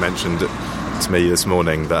that you mentioned to me this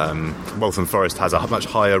morning, that Waltham Forest has a much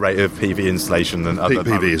higher rate of PV installation than other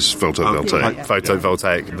PV is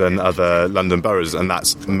photovoltaic than other London boroughs, and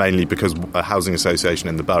that's mainly because a housing association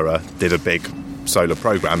in the borough did a big solar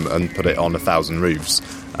programme and put it on 1,000 roofs,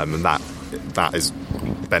 and that is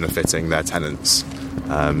benefiting their tenants.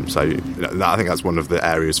 I think that's one of the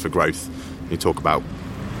areas for growth. You talk about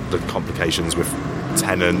the complications with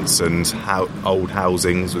tenants and old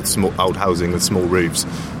housing with small roofs.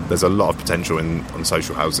 There's a lot of potential on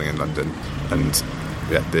social housing in London, and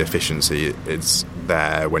the efficiency is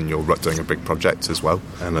there when you're doing a big project as well.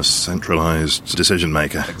 And a centralised decision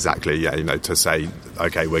maker. Exactly, to say,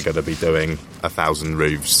 OK, we're going to be doing 1,000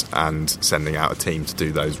 roofs and sending out a team to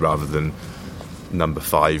do those rather than number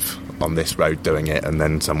 5 on this road doing it and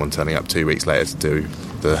then someone turning up 2 weeks later to do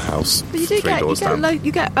the house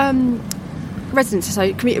you get residents,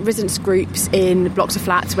 so residents groups in blocks of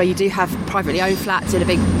flats where you do have privately owned flats in a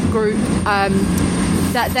big group,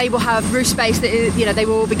 that they will have roof space that they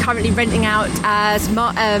will be currently renting out as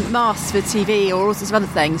masts for TV or all sorts of other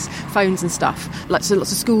things, phones and stuff. So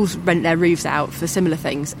lots of schools rent their roofs out for similar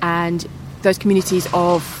things, and those communities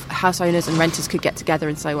of house owners and renters could get together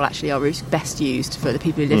and say, well, actually, our roof's best used for the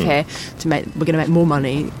people who live here. We're going to make more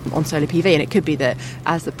money on solar PV, and it could be that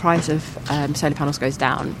as the price of solar panels goes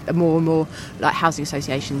down, more and more like housing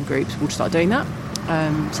association groups will start doing that.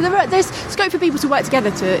 So there's scope for people to work together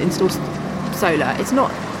to install solar. It's not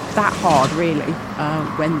that hard, really,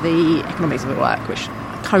 when the economics of it work, which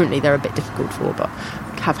currently they're a bit difficult for, but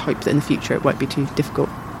have hope that in the future it won't be too difficult.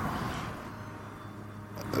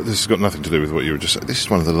 This has got nothing to do with what you were just saying. This is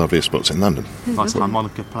one of the loveliest spots in London. Nice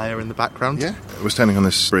harmonica player in the background. Yeah. We're standing on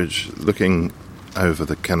this bridge looking over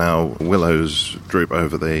the canal. Willows droop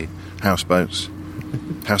over the houseboats.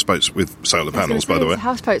 Houseboats with solar panels, by the way.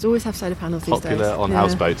 Houseboats always have solar panels these days. Popular on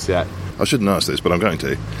houseboats, yeah. I shouldn't ask this, but I'm going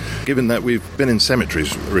to. Given that we've been in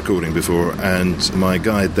cemeteries recording before, and my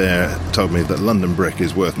guide there told me that London brick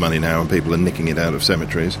is worth money now and people are nicking it out of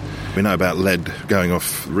cemeteries. We know about lead going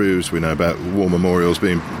off roofs. We know about war memorials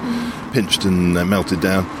being pinched and melted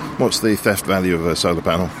down. What's the theft value of a solar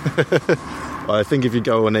panel? Well, I think if you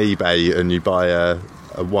go on eBay and you buy a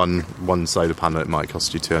one solar panel, it might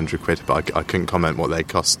cost you 200 quid, but I couldn't comment what they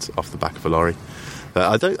cost off the back of a lorry.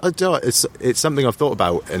 But it's something I've thought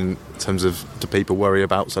about in terms of, do people worry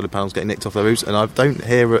about solar panels getting nicked off their roofs? And I don't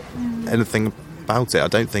hear anything about it. I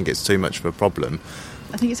don't think it's too much of a problem.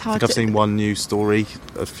 I think it's hard. I've seen one news story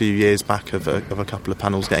a few years back of a couple of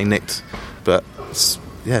panels getting nicked, but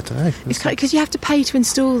Yeah, I don't know. It's because you have to pay to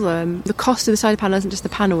install them. The cost of the solar panel isn't just the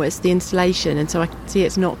panel, it's the installation, and so I can see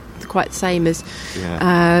it's not quite the same as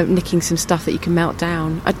nicking some stuff that you can melt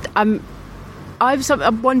down. I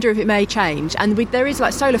wonder if it may change, and there is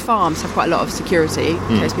like solar farms have quite a lot of security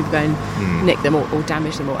in case people go and nick them or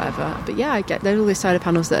damage them or whatever. But yeah, I get there are all these solar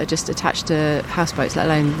panels that are just attached to houseboats, let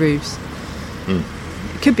alone roofs. It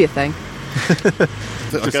could be a thing.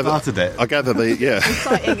 I gather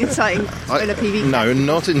Exciting solar PV. No,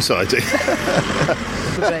 not inciting.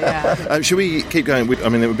 Should we keep going? I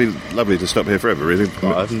mean, it would be lovely to stop here forever, really.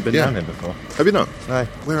 Well, I haven't been down here before. Have you not? No.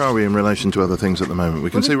 Where are we in relation to other things at the moment?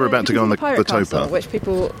 We can see we're about to go on the towpath, which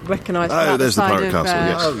people recognise. Oh, there's the Pirate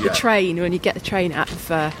Castle. Yes, the train when you get the train out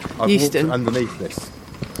of Euston. Underneath this.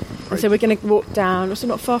 And so we're going to walk down. Also,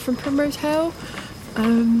 not far from Primrose Hill. I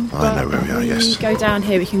know where we are, yes. Go down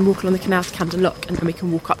here, we can walk along the canal to Camden Lock, and then we can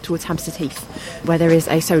walk up towards Hampstead Heath, where there is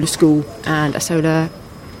a solar school and a solar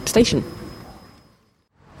station.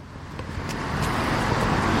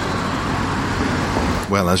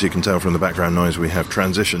 Well, as you can tell from the background noise, we have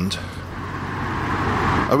transitioned.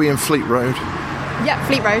 Are we in Fleet Road? Yeah,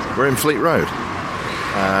 Fleet Road. We're in Fleet Road,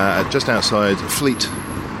 just outside Fleet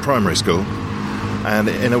Primary School. And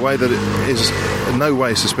in a way that is in no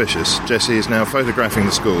way suspicious, Jessie is now photographing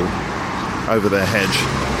the school over their hedge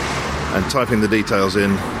and typing the details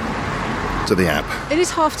in to the app. It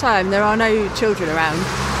is half time, there are no children around,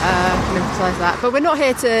 I can emphasise that. But we're not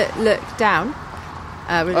here to look down.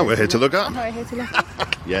 We're here to look up. We're here to look up.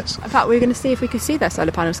 Yes. In fact, we're going to see if we can see their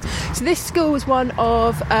solar panels. So this school was one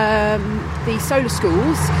of the solar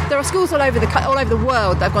schools. There are schools all over the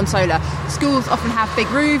world that have gone solar. Schools often have big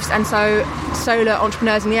roofs, and so solar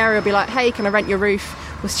entrepreneurs in the area will be like, hey, can I rent your roof?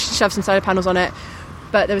 We'll shove some solar panels on it.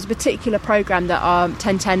 But there was a particular programme that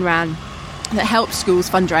 1010 ran that helped schools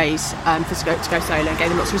fundraise for Scope to go solar and gave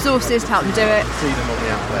them lots of resources to help them do it. See them on the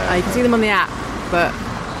app there. You can see them on the app, but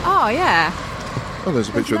yeah. Oh, there's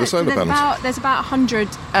a picture of the solar panels. There's about 100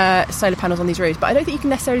 solar panels on these roofs, but I don't think you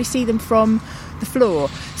can necessarily see them from the floor.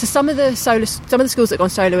 So some of the schools that have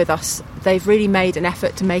gone solar with us, they've really made an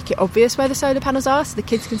effort to make it obvious where the solar panels are, so the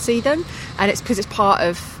kids can see them, and it's because it's part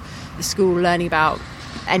of the school learning about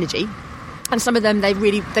energy. And some of them, they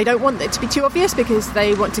don't want it to be too obvious because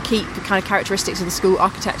they want to keep the kind of characteristics of the school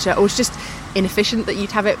architecture, or it's just inefficient that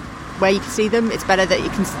you'd have it where you can see them. It's better that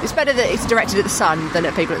it's directed at the sun than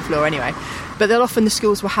at people at the floor anyway. But the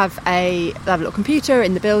schools will have a little computer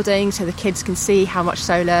in the building so the kids can see how much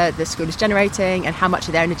solar the school is generating and how much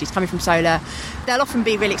of their energy is coming from solar. They'll often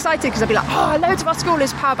be really excited because they'll be like, loads of our school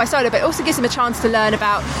is powered by solar, but it also gives them a chance to learn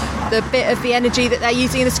about the bit of the energy that they're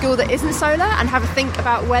using in the school that isn't solar and have a think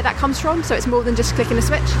about where that comes from. So it's more than just clicking a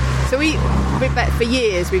switch. So for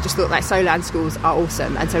years we just thought that solar and schools are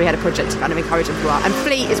awesome, and so we had a project to kind of encourage them to that. And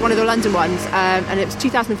Fleet is one of the London ones, and it was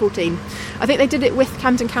 2014. I think they did it with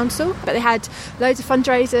Camden Council, but they had loads of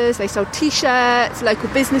fundraisers. They sold t-shirts, local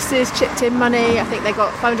businesses chipped in money. I think they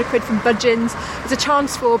got 500 quid from Budgeons. It's a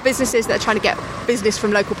chance for businesses that are trying to get business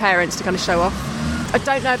from local parents to kind of show off. I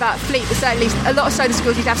don't know about Fleet, but certainly a lot of solar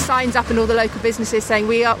schools, you'd have signs up in all the local businesses saying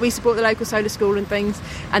we support the local solar school and things,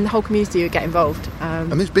 and the whole community would get involved.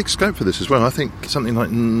 And there's big scope for this as well. I think something like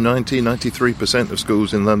 93% of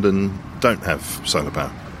schools in London don't have solar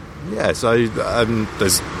power. Yeah, so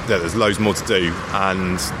there's loads more to do,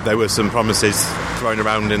 and there were some promises thrown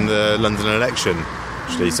around in the London election,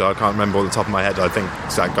 actually, so I can't remember off the top of my head. I think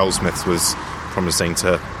Zach Goldsmith was promising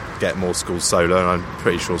to get more schools solar, and I'm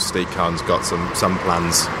pretty sure Steve Kahn's got some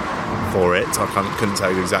plans for it. I couldn't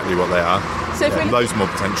tell you exactly what they are. So loads more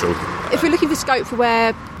potential. If we're looking for scope for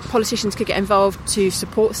where politicians could get involved to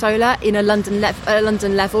support solar in a London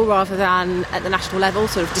level rather than at the national level,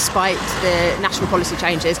 sort of despite the national policy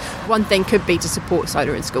changes, one thing could be to support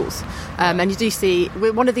solar in schools. And you do see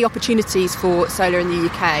one of the opportunities for solar in the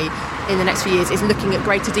UK in the next few years is looking at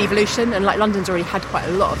greater devolution, and like London's already had quite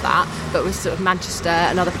a lot of that, but with sort of Manchester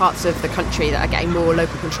and other parts of the country that are getting more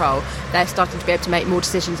local control, they're starting to be able to make more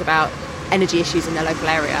decisions about energy issues in their local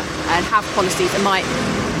area and have policies that might,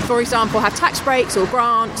 for example, have tax breaks or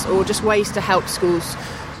grants or just ways to help schools,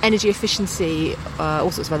 energy efficiency, all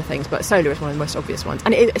sorts of other things, but solar is one of the most obvious ones.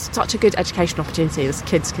 And it's such a good education opportunity. As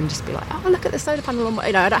kids can just be like, oh, look at the solar panel on my,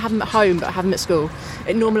 I don't have them at home, but I have them at school.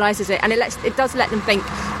 It normalises it, and it does let them think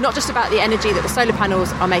not just about the energy that the solar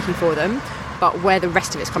panels are making for them, but where the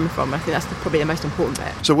rest of it's coming from. I think that's probably the most important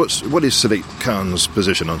bit. So what is Sadiq Khan's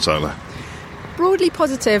position on solar? broadly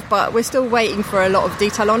positive, but we're still waiting for a lot of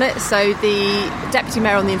detail on it. So the Deputy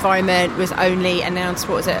Mayor on the Environment was only announced,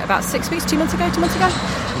 about 6 weeks, 2 months ago?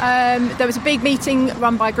 There was a big meeting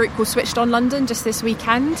run by a group called Switched On London just this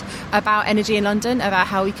weekend about energy in London, about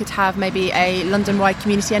how we could have maybe a London-wide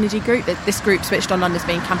community energy group. This group, Switched On London, has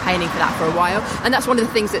been campaigning for that for a while, and that's one of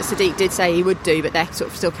the things that Sadiq did say he would do, but they're sort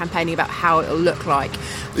of still campaigning about how it'll look like.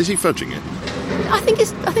 Is he fudging it? I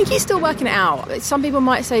think he's still working it out. Some people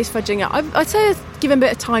might say he's fudging it. I'd say give him a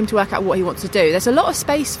bit of time to work out what he wants to do. There's a lot of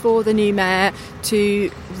space for the new mayor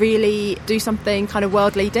to really do something kind of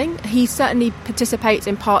world leading. He certainly participates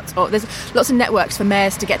in parts of, there's lots of networks for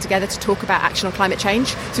mayors to get together to talk about action on climate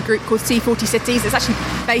change. It's a group called C40 Cities. It's actually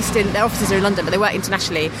based in, their offices are in London, but they work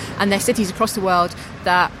internationally, and they're cities across the world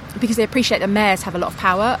that, because they appreciate that mayors have a lot of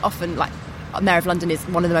power, often like Mayor of London is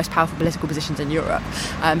one of the most powerful political positions in Europe.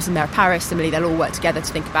 So Mayor of Paris, similarly, they'll all work together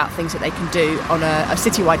to think about things that they can do on a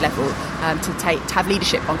citywide level to have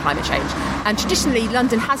leadership on climate change. And traditionally,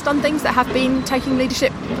 London has done things that have been taking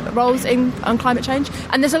leadership roles on climate change.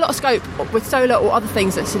 And there's a lot of scope with solar or other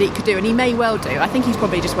things that Sadiq could do, and he may well do. I think he's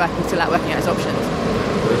probably just still out working out his options.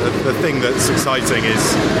 The thing that's exciting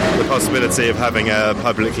is the possibility of having a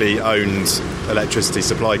publicly owned electricity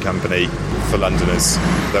supply company for Londoners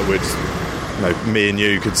that would, me and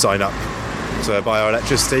you could sign up to buy our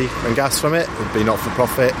electricity and gas from it. It would be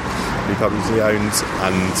not-for-profit, be publicly owned,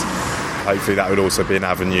 and hopefully that would also be an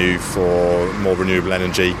avenue for more renewable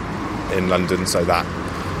energy in London, so that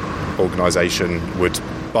organisation would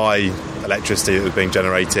buy electricity that was being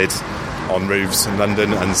generated on roofs in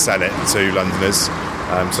London and sell it to Londoners.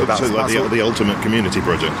 So that's the ultimate community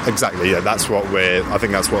project. Exactly, yeah. I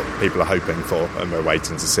think that's what people are hoping for, and we're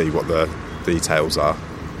waiting to see what the details are.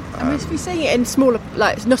 And we're seeing it in smaller,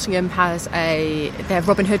 like Nottingham they have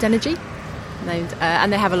Robin Hood Energy,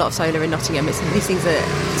 and they have a lot of solar in Nottingham. These things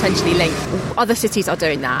are potentially linked. Other cities are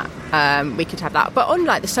doing that. We could have that. But on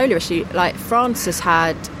the solar issue, France has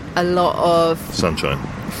had a lot of sunshine.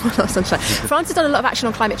 France has done a lot of action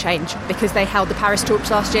on climate change because they held the Paris talks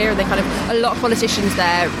last year, and a lot of politicians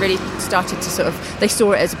there really started to they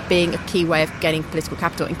saw it as being a key way of gaining political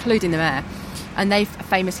capital, including the mayor. And they've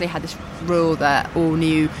famously had this rule that all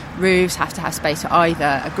new roofs have to have space for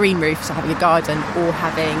either a green roof, so having a garden, or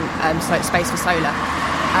having space for solar.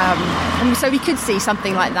 And so we could see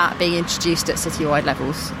something like that being introduced at citywide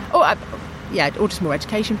levels. Or just more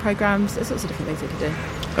education programmes. There's lots of different things we could do.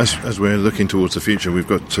 As we're looking towards the future, we've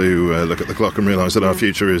got to look at the clock and realise that our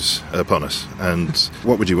future is upon us. And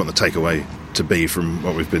what would you want the takeaway to be from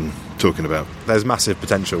what we've been talking about? There's massive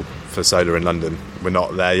potential for solar in London. We're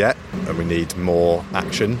not there yet, and we need more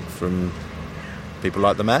action from people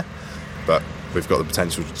like the mayor. But we've got the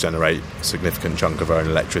potential to generate a significant chunk of our own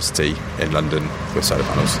electricity in London with solar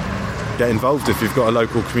panels. Get involved if you've got a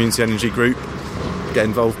local community energy group. Get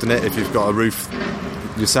involved in it if you've got a roof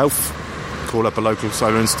yourself. Call up a local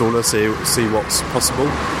solar installer, see what's possible.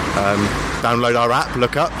 Download our app,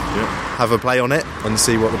 look up, have a play on it, and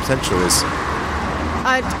see what the potential is.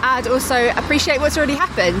 I'd also appreciate what's already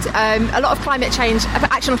happened. A lot of climate change,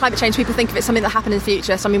 action on climate change, people think of it something that happened in the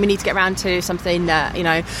future, something we need to get around to, something that,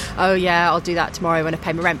 oh yeah, I'll do that tomorrow when I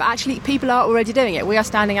pay my rent. But actually, people are already doing it. We are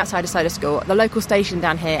standing outside a solar school. The local station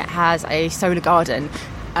down here has a solar garden.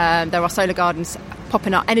 There are solar gardens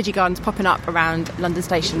popping up, energy gardens popping up around London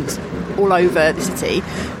stations all over the city.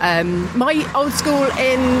 My old school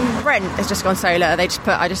in Brent has just gone solar.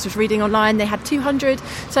 I just was reading online, they had 200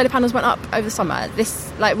 solar panels went up over the summer.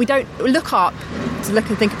 We don't look up to look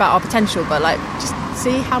and think about our potential, but just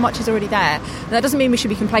see how much is already there. And that doesn't mean we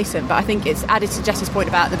should be complacent, but I think it's added to Jess's point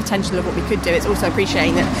about the potential of what we could do. It's also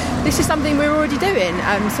appreciating that this is something we're already doing,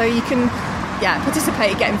 so you can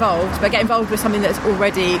participate, get involved, but get involved with something that's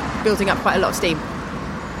already building up quite a lot of steam.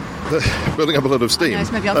 Building up a lot of steam.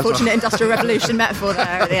 It's maybe unfortunate industrial revolution metaphor there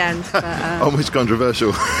at the end. But, almost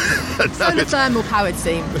controversial. Solar thermal powered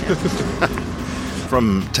steam. Yeah.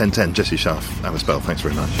 From 1010, Jessie Schaaf, Alice Bell, thanks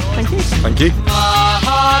very much. Thank you. Thank you. My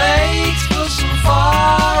heart aches for some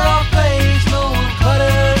far-off place, no one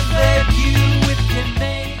cutters their view with their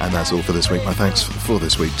name. And that's all for this week. My thanks for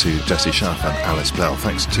this week to Jessie Schaaf and Alice Bell.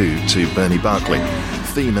 Thanks to Bernie Barclay.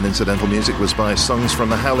 Theme and incidental music was by Songs from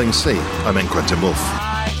the Howling Sea. I'm in Quentin Wolfe.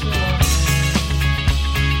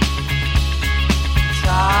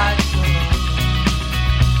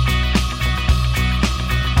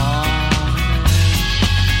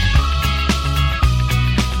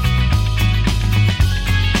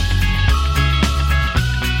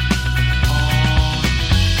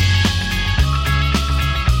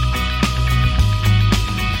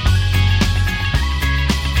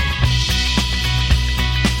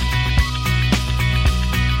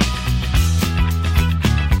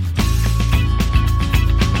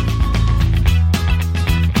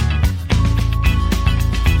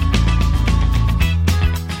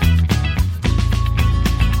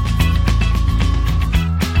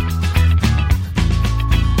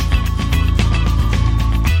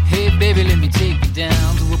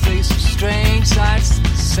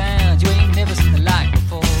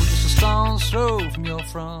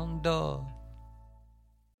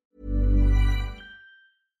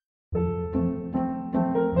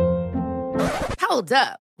 Hold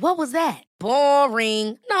up. What was that?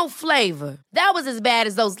 Boring. No flavor. That was as bad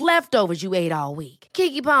as those leftovers you ate all week.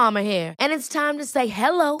 Keke Palmer here, and it's time to say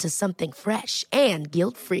hello to something fresh and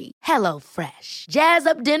guilt-free. Hello Fresh. Jazz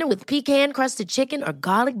up dinner with pecan-crusted chicken or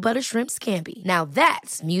garlic butter shrimp scampi. Now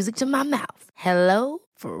that's music to my mouth. Hello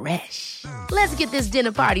Fresh. Let's get this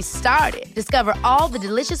dinner party started. Discover all the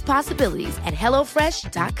delicious possibilities at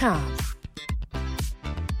HelloFresh.com.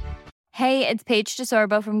 Hey, it's Paige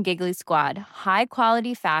DeSorbo from Giggly Squad. High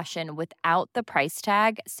quality fashion without the price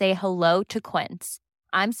tag. Say hello to Quince.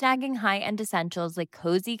 I'm snagging high-end essentials like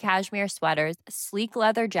cozy cashmere sweaters, sleek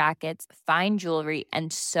leather jackets, fine jewelry,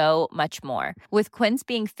 and so much more. With Quince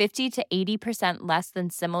being 50 to 80% less than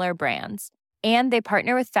similar brands. And they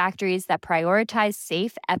partner with factories that prioritize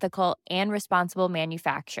safe, ethical, and responsible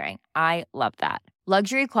manufacturing. I love that.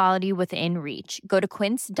 Luxury quality within reach. Go to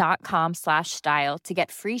quince.com/style to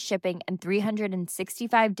get free shipping and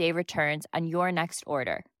 365-day returns on your next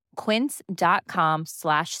order.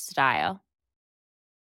 Quince.com/style.